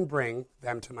that I can bring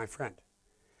them to my friend.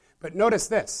 But notice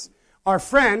this. Our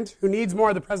friend who needs more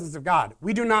of the presence of God,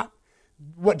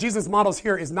 what Jesus models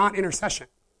here is not intercession.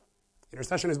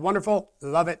 Intercession is wonderful.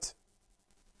 Love it.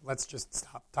 Let's just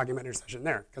stop talking about intercession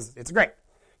there because it's great.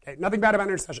 Okay, nothing bad about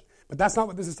intercession. But that's not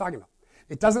what this is talking about.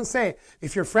 It doesn't say,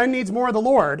 if your friend needs more of the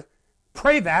Lord,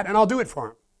 pray that and I'll do it for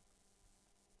him.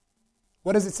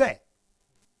 What does it say?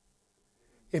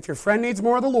 If your friend needs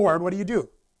more of the Lord, what do?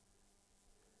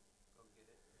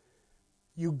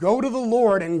 You go to the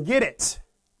Lord and get it.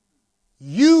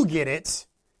 You get it.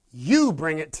 You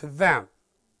bring it to them.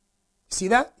 See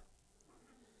that?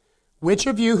 Which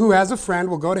of you who has a friend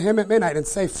will go to him at midnight and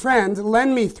say, friend,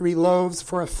 lend me 3 loaves,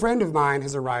 for a friend of mine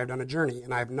has arrived on a journey,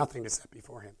 and I have nothing to set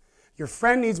before him. Your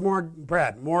friend needs more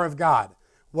bread, more of God.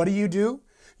 What do?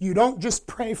 You don't just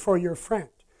pray for your friend.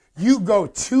 You go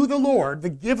to the Lord, the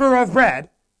giver of bread,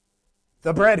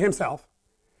 the bread himself,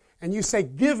 and you say,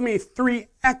 give me 3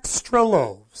 extra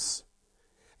loaves.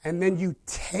 And then you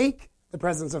take the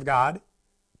presence of God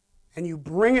and you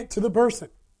bring it to the person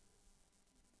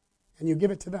and you give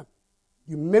it to them.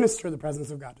 You minister the presence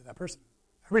of God to that person.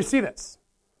 Everybody see this?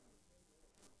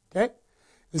 Okay?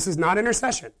 This is not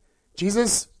intercession.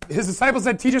 His disciples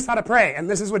said, teach us how to pray, and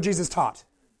this is what Jesus taught.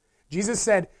 Jesus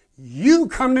said, you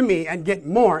come to me and get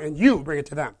more, and you bring it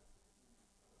to them.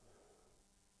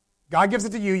 God gives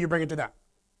it to you, you bring it to them.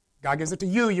 God gives it to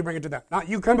you, you bring it to them. Not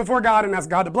you come before God and ask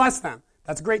God to bless them.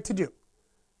 That's great to do.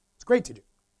 It's great to do.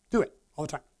 Do it all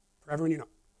the time for everyone you know.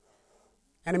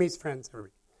 Enemies, friends,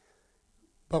 everybody.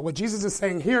 But what Jesus is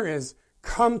saying here is,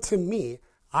 come to me,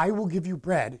 I will give you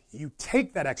bread. You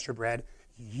take that extra bread,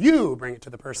 you bring it to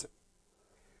the person.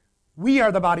 We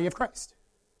are the body of Christ.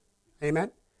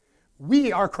 Amen?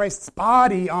 We are Christ's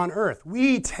body on earth.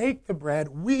 We take the bread,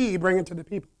 we bring it to the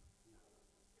people.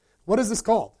 What is this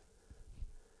called?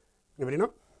 Anybody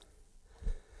know?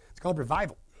 It's called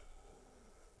revival.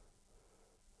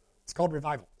 It's called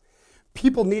revival.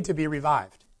 People need to be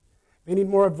revived. They need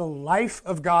more of the life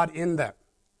of God in them.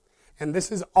 And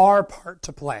this is our part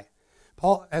to play.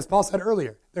 As Paul said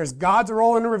earlier, there's God's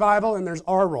role in revival and there's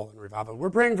our role in revival. We're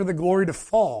praying for the glory to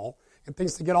fall and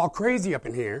things to get all crazy up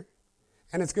in here.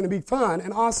 And it's going to be fun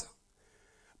and awesome.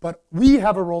 But we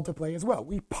have a role to play as well.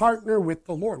 We partner with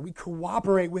the Lord. We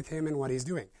cooperate with him in what he's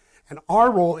doing. And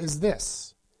our role is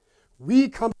this. We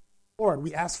come to the Lord.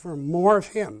 We ask for more of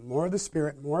him, more of the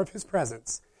Spirit, more of his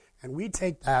presence. And we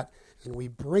take that and we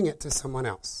bring it to someone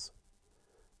else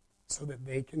so that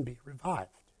they can be revived.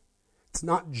 It's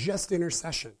not just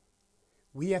intercession.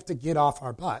 We have to get off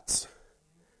our butts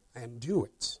and do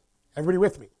it. Everybody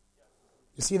with me?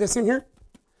 You see this in here?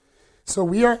 So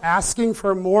we are asking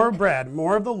for more bread,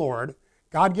 more of the Lord.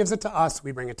 God gives it to us.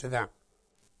 We bring it to them.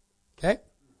 Okay?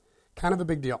 Kind of a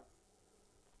big deal.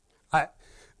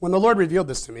 When the Lord revealed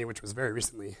this to me, which was very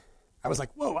recently, I was like,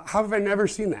 whoa, how have I never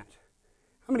seen that?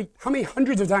 How many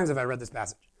hundreds of times have I read this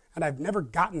passage? And I've never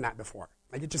gotten that before.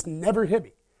 Like, it just never hit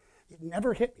me. It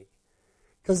never hit me.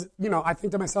 Because, I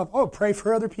think to myself, pray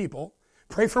for other people.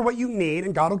 Pray for what you need,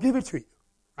 and God will give it to you.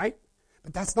 Right?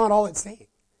 But that's not all it's saying.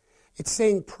 It's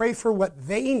saying pray for what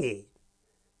they need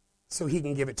so he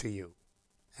can give it to you.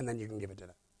 And then you can give it to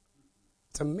them.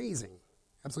 It's amazing.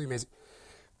 Absolutely amazing.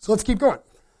 So let's keep going.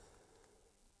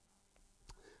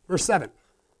 Verse 7.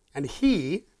 And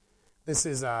he, this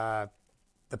is the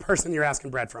person you're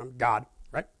asking bread from, God,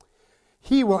 right?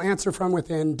 He will answer from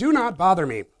within, do not bother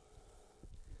me.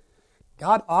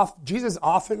 Jesus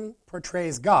often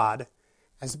portrays God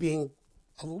as being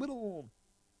a little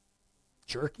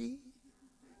jerky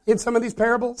in some of these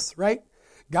parables, right?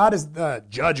 God is the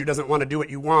judge who doesn't want to do what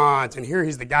you want, and here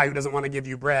he's the guy who doesn't want to give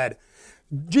you bread.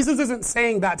 Jesus isn't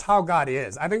saying that's how God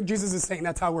is. I think Jesus is saying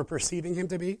that's how we're perceiving him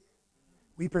to be.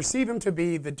 We perceive him to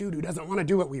be the dude who doesn't want to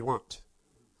do what we want.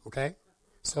 Okay?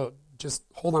 So just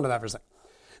hold on to that for a second.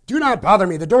 Do not bother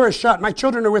me. The door is shut. My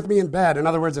children are with me in bed. In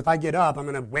other words, if I get up, I'm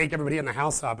going to wake everybody in the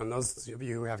house up. And those of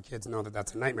you who have kids know that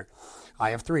that's a nightmare.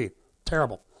 I have 3.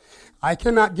 Terrible. I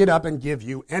cannot get up and give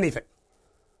you anything.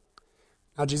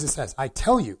 Now Jesus says, I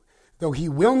tell you, though he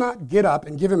will not get up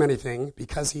and give him anything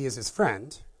because he is his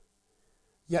friend,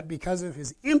 yet because of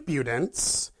his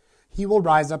impudence, he will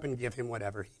rise up and give him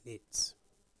whatever he needs.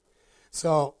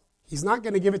 So he's not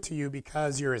going to give it to you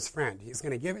because you're his friend. He's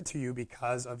going to give it to you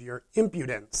because of your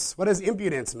impudence. What does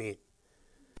impudence mean?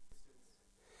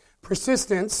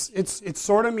 Persistence, it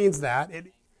sort of means that.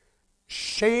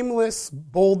 Shameless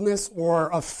boldness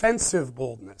or offensive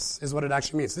boldness is what it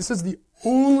actually means. This is the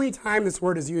only time this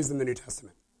word is used in the New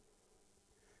Testament.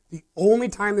 The only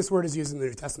time this word is used in the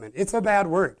New Testament. It's a bad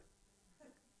word.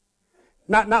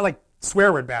 Not like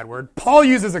swear word bad word. Paul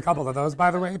uses a couple of those, by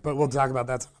the way, but we'll talk about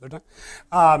that some other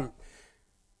time.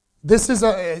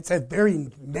 It's a very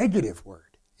negative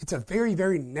word. It's a very,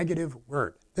 very negative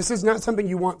word. This is not something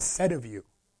you want said of you.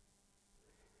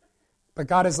 But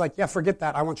God is like, yeah, forget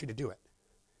that. I want you to do it.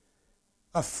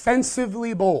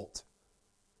 Offensively bold.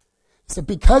 So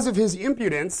because of his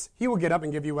impudence, he will get up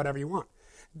and give you whatever you want.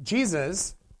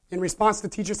 Jesus, in response to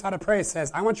teach us how to pray, says,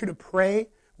 I want you to pray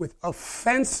with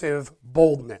offensive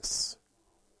boldness.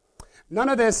 None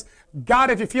of this, God,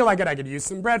 if you feel like it, I could use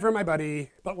some bread for my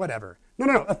buddy, but whatever.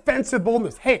 No. Offensive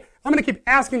boldness. Hey, I'm going to keep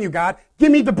asking you, God,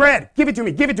 give me the bread. Give it to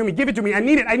me. Give it to me. Give it to me. I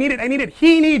need it. I need it. I need it.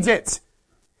 He needs it.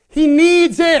 He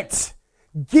needs it.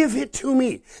 Give it to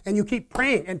me. And you keep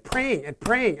praying and praying and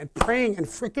praying and praying and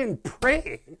freaking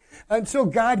praying until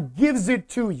God gives it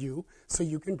to you so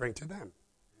you can bring to them.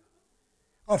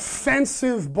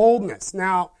 Offensive boldness.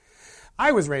 Now,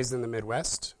 I was raised in the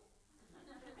Midwest.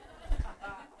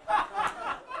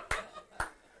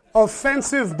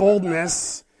 Offensive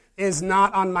boldness is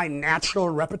not on my natural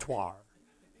repertoire.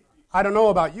 I don't know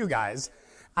about you guys.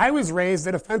 I was raised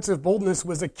that offensive boldness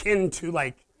was akin to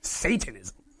like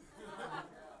Satanism.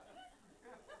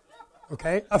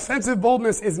 Okay? Offensive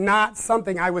boldness is not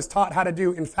something I was taught how to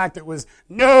do. In fact, it was,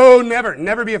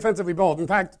 never be offensively bold. In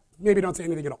fact, maybe don't say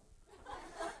anything at all.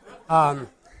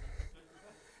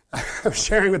 I was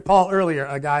sharing with Paul earlier,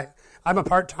 I'm a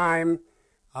part-time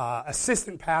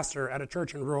assistant pastor at a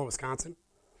church in rural Wisconsin,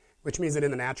 which means that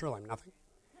in the natural, I'm nothing.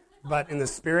 But in the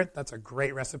spirit, that's a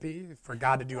great recipe for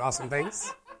God to do awesome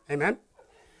things. Amen?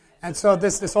 And so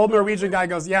this old Norwegian guy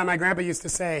goes, yeah, my grandpa used to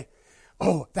say,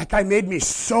 oh, that guy made me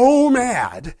so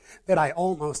mad that I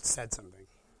almost said something.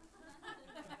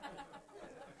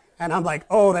 And I'm like,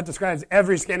 oh, that describes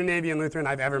every Scandinavian Lutheran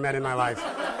I've ever met in my life.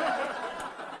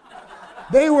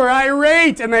 They were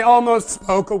irate and they almost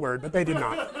spoke a word, but they did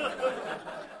not.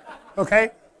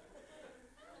 Okay?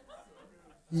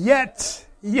 Yet,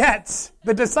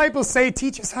 the disciples say,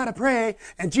 teach us how to pray.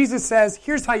 And Jesus says,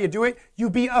 here's how you do it. You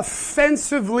be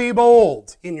offensively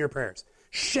bold in your prayers.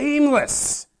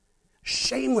 Shameless,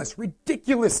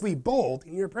 ridiculously bold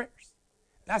in your prayers.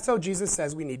 That's how Jesus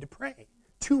says we need to pray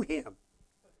to him.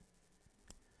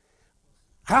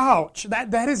 Ouch,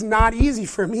 that is not easy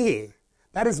for me.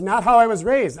 That is not how I was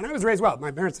raised. And I was raised well.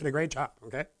 My parents did a great job,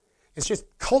 okay? It's just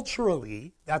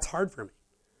culturally, that's hard for me.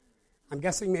 I'm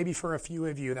guessing maybe for a few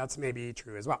of you, that's maybe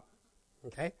true as well,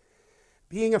 okay?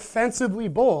 Being offensively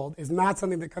bold is not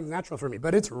something that comes natural for me,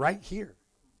 but it's right here.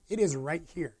 It is right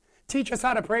here. Teach us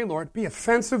how to pray, Lord. Be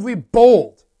offensively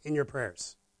bold in your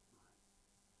prayers.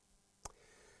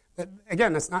 But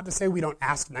again, that's not to say we don't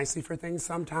ask nicely for things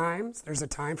sometimes. There's a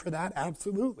time for that,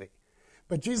 absolutely.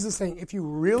 But Jesus is saying, if you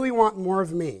really want more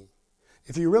of me,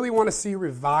 if you really want to see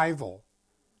revival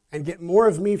and get more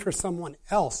of me for someone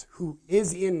else who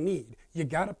is in need, you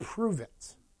got to prove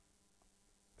it.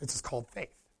 This is called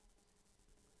faith.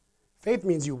 Faith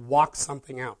means you walk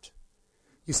something out.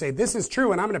 You say, this is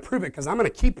true, and I'm going to prove it because I'm going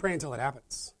to keep praying until it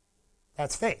happens.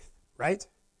 That's faith, right?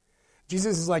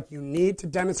 Jesus is like, you need to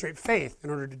demonstrate faith in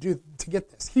order to get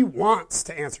this. He wants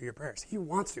to answer your prayers. He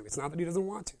wants to. It's not that he doesn't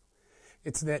want to.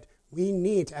 It's that we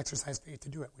need to exercise faith to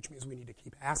do it, which means we need to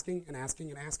keep asking and asking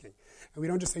and asking. And we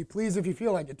don't just say, please, if you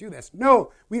feel like it, do this.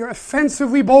 No, we are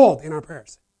offensively bold in our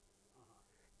prayers.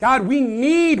 God, we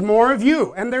need more of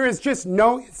you. And there is just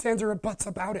no ifs, ands, or buts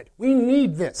about it. We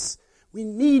need this. We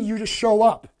need you to show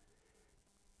up.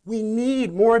 We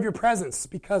need more of your presence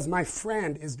because my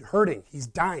friend is hurting. He's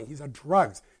dying. He's on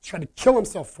drugs. He's tried to kill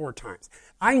himself 4 times.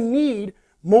 I need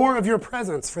more of your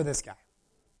presence for this guy.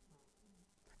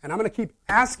 And I'm going to keep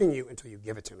asking you until you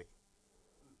give it to me.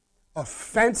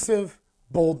 Offensive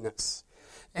boldness.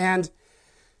 And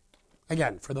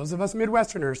again, for those of us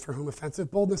Midwesterners for whom offensive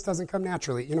boldness doesn't come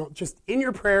naturally, just in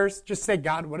your prayers, just say,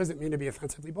 God, what does it mean to be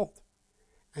offensively bold?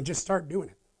 And just start doing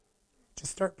it.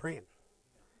 Just start praying.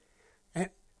 And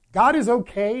God is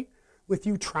okay with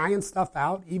you trying stuff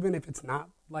out, even if it's not,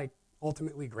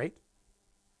 ultimately great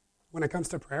when it comes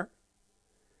to prayer.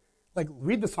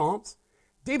 Read the Psalms.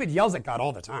 David yells at God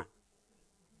all the time,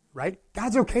 right?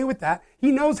 God's okay with that.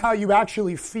 He knows how you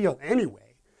actually feel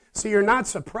anyway. So you're not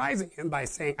surprising him by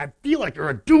saying, I feel like you're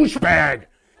a douchebag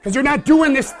because you're not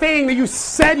doing this thing that you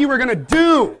said you were going to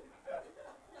do.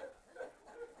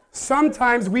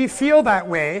 Sometimes we feel that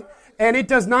way, and it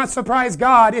does not surprise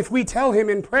God if we tell him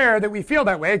in prayer that we feel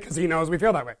that way because he knows we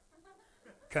feel that way.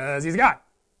 Because he's God,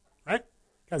 right?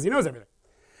 Because he knows everything.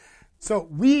 So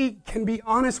we can be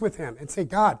honest with him and say,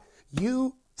 God,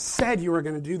 you said you were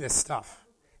going to do this stuff,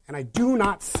 and I do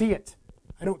not see it.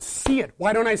 I don't see it.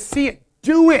 Why don't I see it?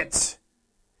 Do it.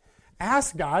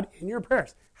 Ask God in your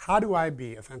prayers, how do I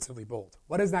be offensively bold?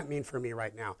 What does that mean for me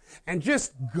right now? And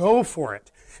just go for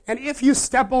it. And if you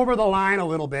step over the line a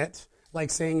little bit,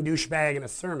 like saying douchebag in a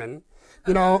sermon,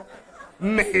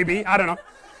 maybe, I don't know.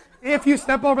 If you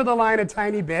step over the line a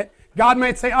tiny bit, God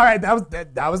might say, all right,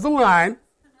 that was the line.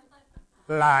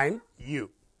 Line you.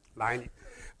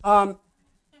 And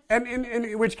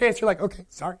in which case you're like, okay,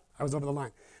 sorry, I was over the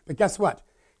line. But guess what?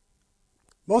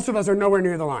 Most of us are nowhere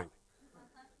near the line.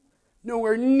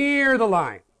 Nowhere near the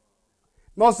line.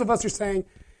 Most of us are saying,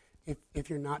 if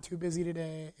you're not too busy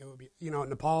today, it would be,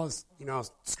 Nepal is,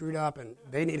 screwed up and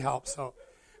they need help. So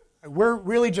we're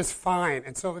really just fine.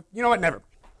 And so, you know what? Never.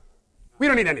 We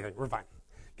don't need anything. We're fine.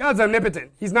 God's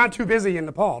omnipotent. He's not too busy in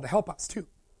Nepal to help us too.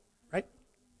 Right?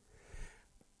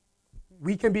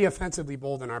 We can be offensively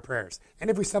bold in our prayers. And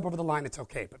if we step over the line, it's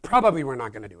okay. But probably we're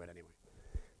not going to do it anyway.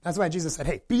 That's why Jesus said,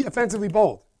 hey, be offensively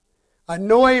bold.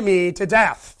 Annoy me to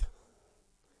death.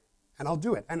 And I'll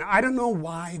do it. And I don't know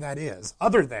why that is,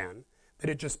 other than that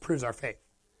it just proves our faith.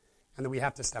 And that we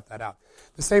have to step that out.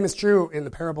 The same is true in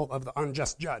the parable of the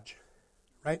unjust judge.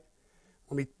 Right?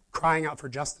 When we're crying out for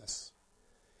justice.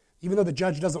 Even though the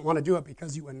judge doesn't want to do it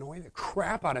because you annoy the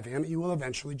crap out of him, he will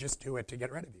eventually just do it to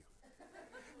get rid of you.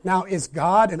 Now, is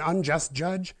God an unjust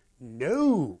judge?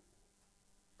 No.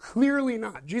 Clearly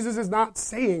not. Jesus is not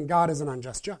saying God is an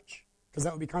unjust judge, because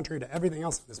that would be contrary to everything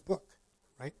else in this book,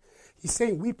 right? He's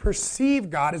saying we perceive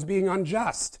God as being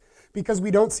unjust because we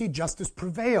don't see justice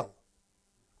prevail,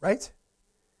 right?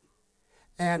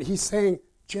 And he's saying,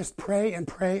 just pray and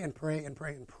pray and pray and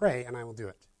pray and pray, and I will do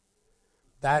it.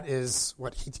 That is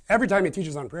what every time he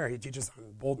teaches on prayer, he teaches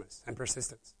on boldness and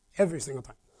persistence, every single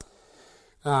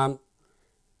time.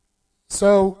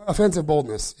 So offensive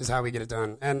boldness is how we get it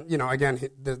done. And, again,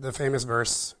 the famous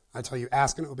verse, I tell you,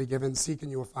 ask and it will be given, seek and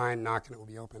you will find, knock and it will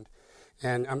be opened.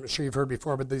 And I'm sure you've heard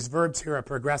before, but these verbs here are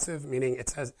progressive, meaning it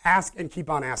says ask and keep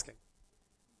on asking.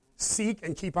 Seek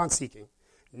and keep on seeking.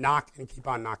 Knock and keep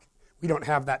on knocking. We don't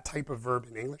have that type of verb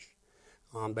in English,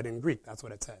 but in Greek, that's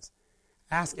what it says.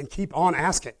 Ask and keep on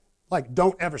asking.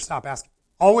 Don't ever stop asking.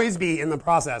 Always be in the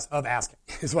process of asking,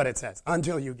 is what it says,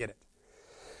 until you get it.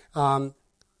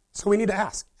 So we need to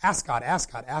ask. Ask God,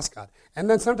 ask God, ask God. And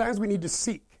then sometimes we need to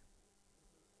seek.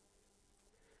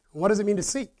 What does it mean to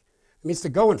seek? It means to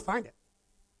go and find it.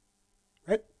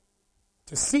 Right?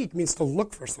 To seek means to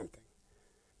look for something.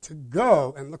 To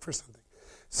go and look for something.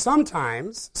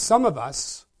 Sometimes, some of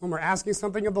us, when we're asking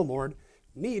something of the Lord,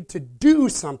 need to do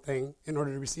something in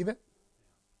order to receive it.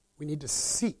 We need to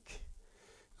seek.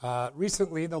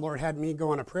 Recently, the Lord had me go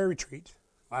on a prayer retreat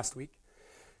last week.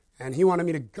 And he wanted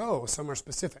me to go somewhere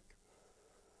specific.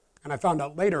 And I found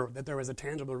out later that there was a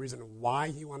tangible reason why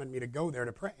he wanted me to go there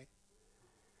to pray.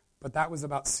 But that was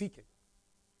about seeking.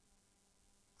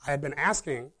 I had been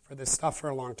asking for this stuff for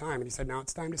a long time, and he said, now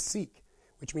it's time to seek,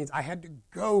 which means I had to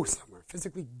go somewhere,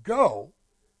 physically go,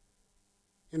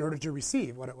 in order to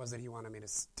receive what it was that he wanted me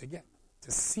to get,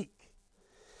 to seek.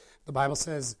 The Bible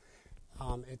says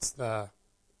it's the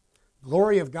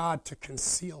glory of God to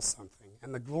conceal something,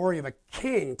 and the glory of a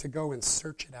king to go and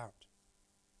search it out.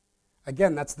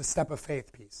 Again, that's the step of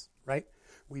faith piece, right?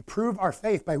 We prove our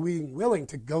faith by being willing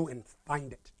to go and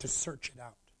find it, to search it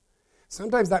out.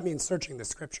 Sometimes that means searching the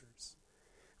scriptures.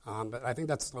 But I think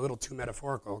that's a little too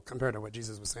metaphorical compared to what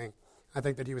Jesus was saying. I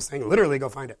think that he was saying, literally, go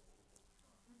find it.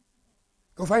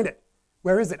 Go find it.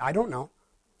 Where is it? I don't know.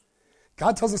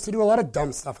 God tells us to do a lot of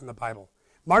dumb stuff in the Bible.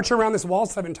 March around this wall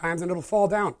 7 times and it'll fall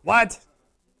down. What?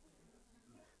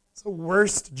 It's the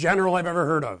worst general I've ever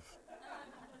heard of.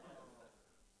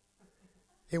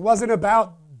 It wasn't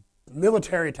about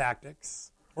military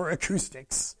tactics or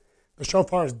acoustics. The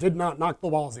shofars did not knock the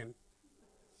walls in.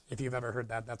 If you've ever heard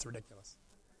that, that's ridiculous.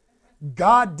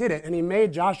 God did it, and he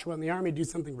made Joshua and the army do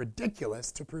something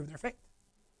ridiculous to prove their faith.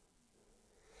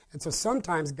 And so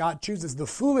sometimes God chooses the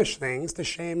foolish things to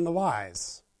shame the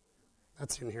wise.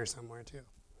 That's in here somewhere too.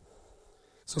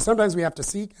 So sometimes we have to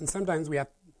seek, and sometimes we have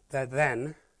to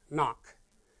then knock.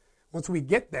 Once we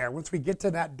get there, once we get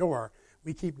to that door,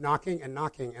 we keep knocking,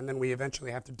 and then we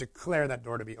eventually have to declare that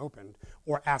door to be opened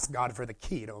or ask God for the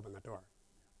key to open the door.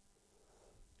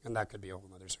 And that could be a whole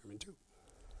other sermon too.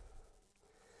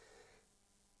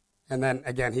 And then,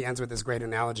 again, he ends with this great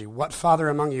analogy. What father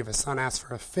among you, if a son asks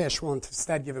for a fish, will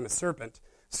instead give him a serpent?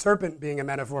 Serpent being a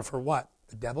metaphor for what?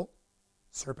 The devil?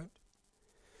 Serpent.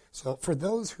 So for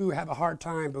those who have a hard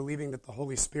time believing that the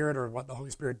Holy Spirit or what the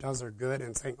Holy Spirit does are good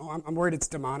and saying, oh, I'm worried it's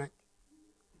demonic,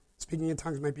 speaking in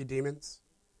tongues might be demons,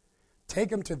 take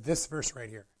them to this verse right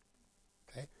here.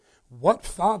 Okay? What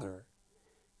father,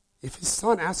 if his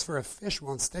son asks for a fish,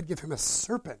 will instead give him a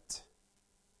serpent?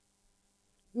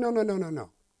 No.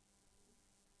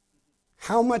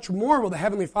 How much more will the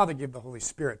Heavenly Father give the Holy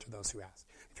Spirit to those who ask?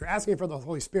 If you're asking for the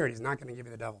Holy Spirit, he's not going to give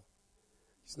you the devil.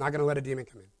 He's not going to let a demon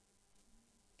come in.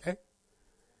 Okay?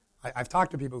 I've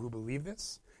talked to people who believe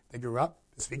this. They grew up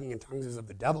speaking in tongues is of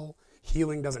the devil.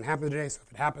 Healing doesn't happen today, so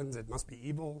if it happens, it must be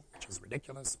evil, which is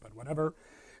ridiculous, but whatever.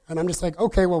 And I'm just like,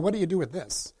 okay, well, what do you do with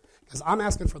this? Because I'm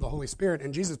asking for the Holy Spirit,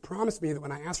 and Jesus promised me that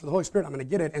when I ask for the Holy Spirit, I'm going to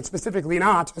get it, and specifically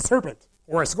not a serpent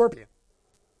or a scorpion.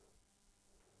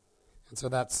 And so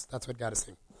that's what God is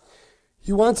saying.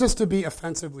 He wants us to be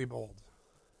offensively bold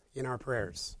in our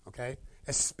prayers, okay?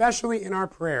 Especially in our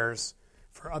prayers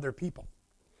for other people.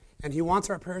 And he wants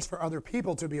our prayers for other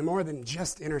people to be more than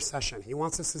just intercession. He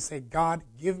wants us to say, God,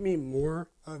 give me more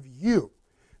of you,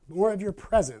 more of your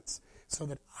presence, so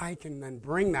that I can then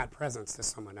bring that presence to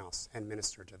someone else and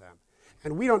minister to them.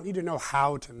 And we don't need to know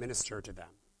how to minister to them.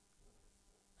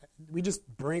 We just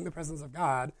bring the presence of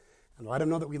God and let them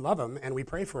know that we love them, and we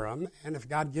pray for them. And if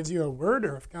God gives you a word,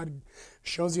 or if God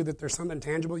shows you that there's something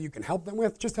tangible you can help them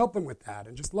with, just help them with that,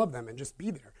 and just love them, and just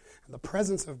be there. And the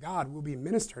presence of God will be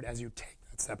ministered as you take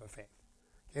that step of faith.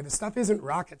 Okay, the stuff isn't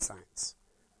rocket science,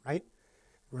 right?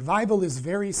 Revival is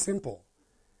very simple.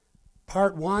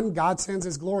 Part 1, God sends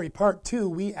his glory. Part 2,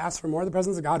 we ask for more of the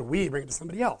presence of God. We bring it to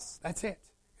somebody else. That's it.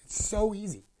 It's so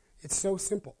easy. It's so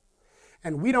simple.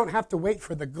 And we don't have to wait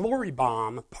for the glory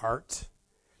bomb part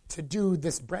to do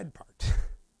this bread part.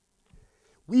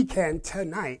 We can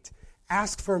tonight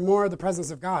ask for more of the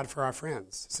presence of God for our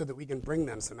friends so that we can bring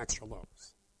them some extra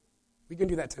loaves. We can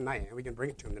do that tonight, and we can bring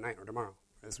it to them tonight or tomorrow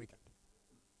or this weekend.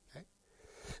 Okay?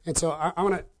 And so I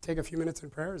want to take a few minutes in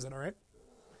prayer. Is that all right?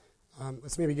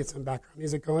 Let's maybe get some background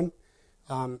music going.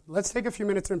 Let's take a few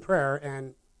minutes in prayer,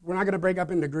 and we're not going to break up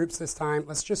into groups this time.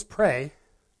 Let's just pray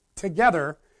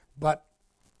together, but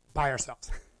by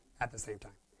ourselves at the same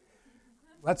time.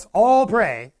 Let's all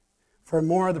pray for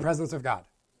more of the presence of God.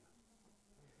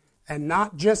 And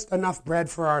not just enough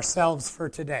bread for ourselves for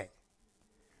today.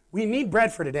 We need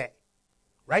bread for today,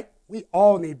 right? We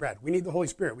all need bread. We need the Holy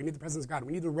Spirit. We need the presence of God.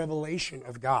 We need the revelation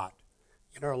of God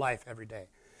in our life every day.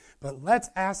 But let's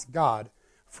ask God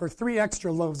for 3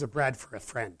 extra loaves of bread for a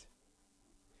friend.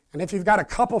 And if you've got a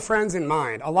couple friends in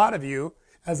mind, a lot of you,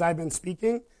 as I've been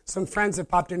speaking, some friends have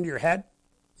popped into your head.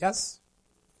 Yes?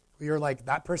 You're like,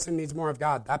 that person needs more of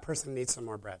God. That person needs some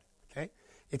more bread. Okay?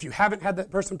 If you haven't had that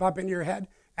person pop into your head,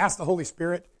 ask the Holy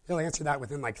Spirit. He'll answer that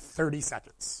within like 30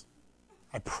 seconds.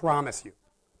 I promise you.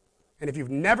 And if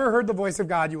you've never heard the voice of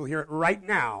God, you will hear it right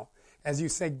now as you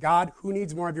say, God, who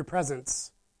needs more of your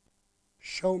presence?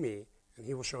 Show me, and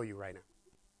he will show you right now.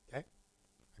 Okay?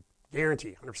 I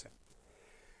guarantee, 100%.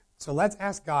 So let's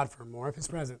ask God for more of his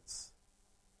presence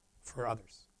for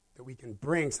others, that we can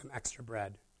bring some extra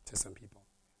bread to some people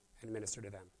and minister to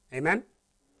them. Amen?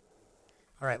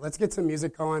 All right, let's get some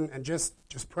music going, and just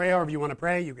pray however you want to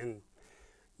pray. You can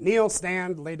kneel,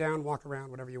 stand, lay down, walk around,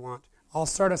 whatever you want. I'll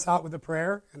start us out with a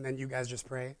prayer, and then you guys just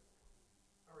pray.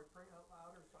 Are we praying out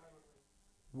loud or silently?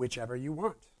 Whichever you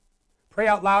want. Pray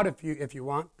out loud if you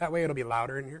want. That way it'll be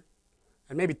louder in here.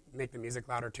 And maybe make the music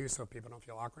louder too so people don't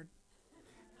feel awkward.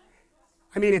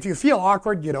 I mean, if you feel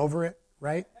awkward, get over it,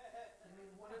 right?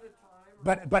 One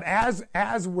at a time. But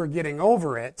as we're getting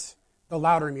over it, the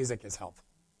louder music is helpful.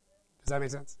 Does that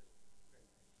make sense?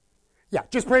 Yeah,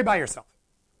 just pray by yourself.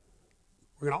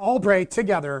 We're going to all pray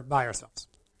together by ourselves.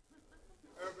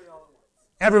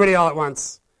 Everybody all at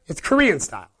once. It's Korean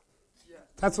style.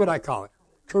 That's what I call it.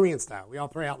 Korean style. We all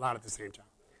pray out loud at the same time.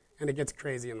 And it gets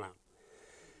crazy and loud.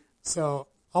 So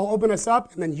I'll open us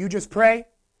up, and then you just pray.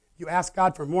 You ask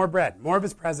God for more bread, more of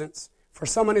his presence, for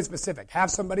someone in specific.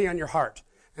 Have somebody on your heart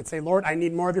and say, Lord, I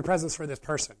need more of your presence for this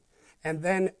person. And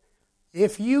then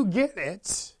if you get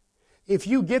it, if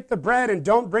you get the bread and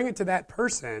don't bring it to that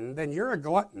person, then you're a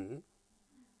glutton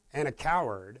and a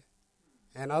coward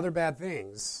and other bad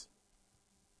things.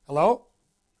 Hello?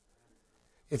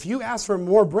 If you ask for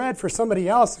more bread for somebody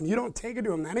else and you don't take it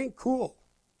to them, that ain't cool.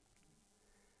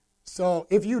 So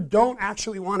if you don't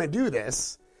actually want to do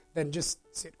this, then just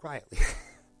sit quietly.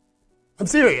 I'm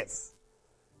serious.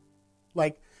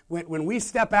 Like, when we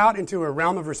step out into a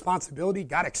realm of responsibility,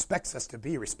 God expects us to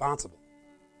be responsible.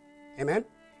 Amen?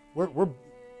 We're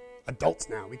adults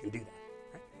now. We can do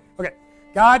that. Right? Okay.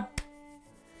 God,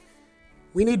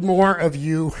 we need more of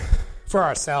you for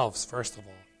ourselves, first of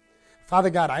all. Father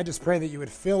God, I just pray that you would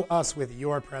fill us with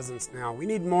your presence now. We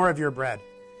need more of your bread.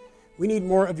 We need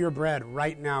more of your bread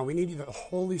right now. We need the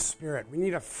Holy Spirit. We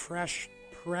need a fresh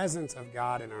presence of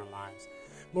God in our lives.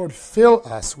 Lord, fill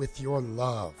us with your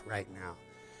love right now.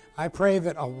 I pray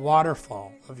that a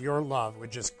waterfall of your love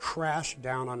would just crash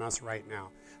down on us right now.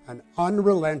 An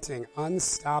unrelenting,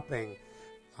 unstopping,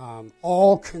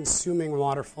 all-consuming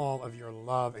waterfall of your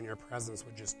love and your presence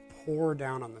would just pour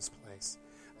down on this place,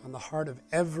 on the heart of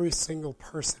every single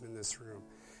person in this room.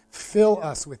 Fill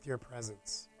us with your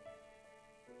presence.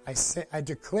 I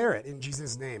declare it in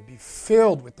Jesus' name. Be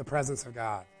filled with the presence of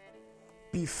God.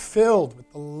 Be filled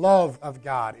with the love of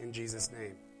God in Jesus'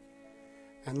 name.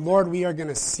 And Lord, we are going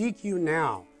to seek you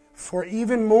now for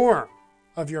even more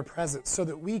of your presence so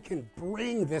that we can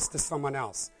bring this to someone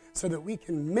else, so that we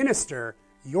can minister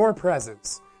your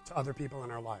presence to other people in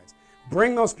our lives.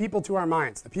 Bring those people to our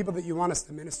minds, the people that you want us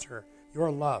to minister your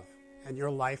love and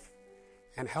your life,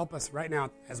 and help us right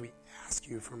now as we ask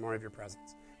you for more of your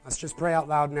presence. Let's just pray out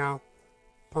loud now.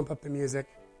 Pump up the music.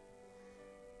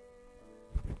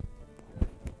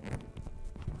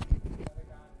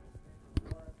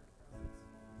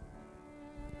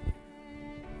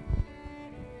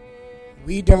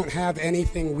 We don't have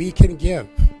anything we can give.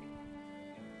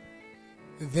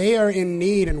 They are in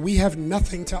need and we have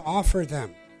nothing to offer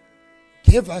them.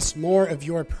 Give us more of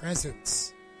your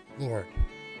presence, Lord.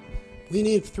 We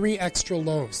need 3 extra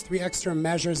loaves, 3 extra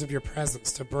measures of your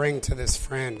presence to bring to this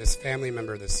friend, this family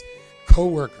member, this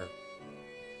coworker.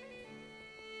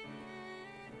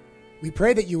 We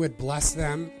pray that you would bless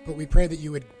them, but we pray that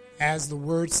you would, as the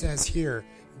word says here,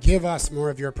 give us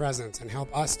more of your presence and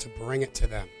help us to bring it to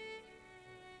them.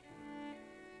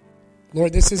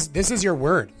 Lord, this is your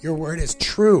word. Your word is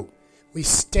true. We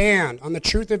stand on the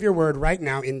truth of your word right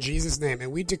now in Jesus' name,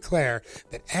 and we declare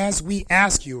that as we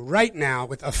ask you right now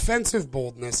with offensive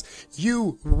boldness,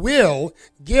 you will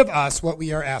give us what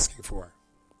we are asking for.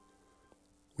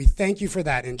 We thank you for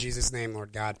that in Jesus' name,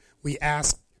 Lord God. We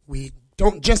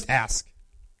don't just ask.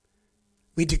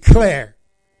 We declare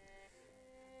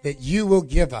that you will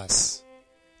give us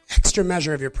extra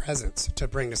measure of your presence to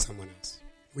bring to someone else.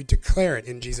 We declare it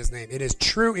in Jesus' name. It is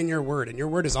true in your word, and your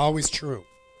word is always true.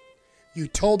 You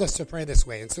told us to pray this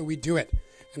way, and so we do it.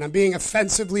 And I'm being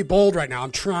offensively bold right now.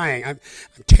 I'm trying. I'm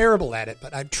terrible at it,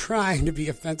 but I'm trying to be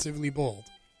offensively bold.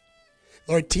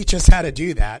 Lord, teach us how to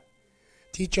do that.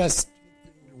 Teach us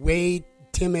way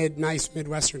timid, nice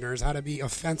Midwesterners how to be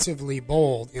offensively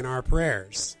bold in our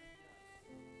prayers.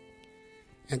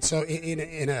 And so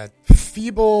in a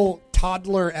feeble,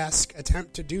 toddler-esque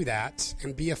attempt to do that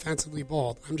and be offensively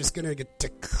bold, I'm just going to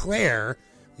declare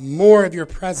more of your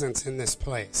presence in this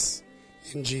place.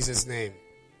 In Jesus' name.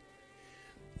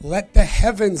 Let the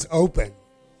heavens open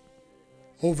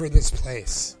over this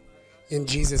place. In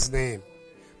Jesus' name.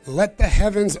 Let the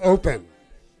heavens open.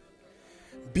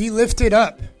 Be lifted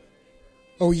up,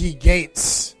 O ye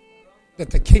gates,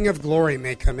 that the King of glory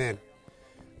may come in.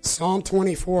 Psalm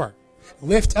 24.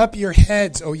 Lift up your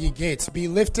heads, O ye gates. Be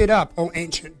lifted up, O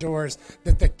ancient doors,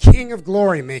 that the King of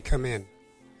glory may come in.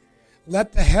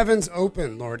 Let the heavens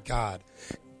open, Lord God.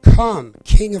 Come,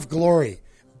 King of glory,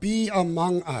 be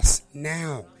among us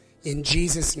now, in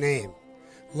Jesus' name.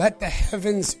 Let the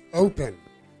heavens open,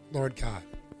 Lord God.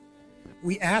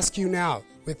 We ask you now,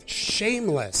 with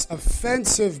shameless,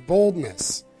 offensive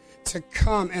boldness, to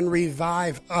come and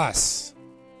revive us.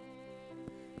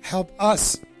 Help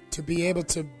us to be able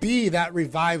to be that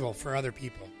revival for other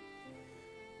people.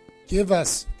 Give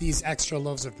us these extra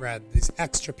loaves of bread, these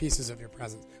extra pieces of your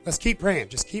presence. Let's keep praying.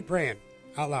 Just keep praying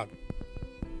out loud.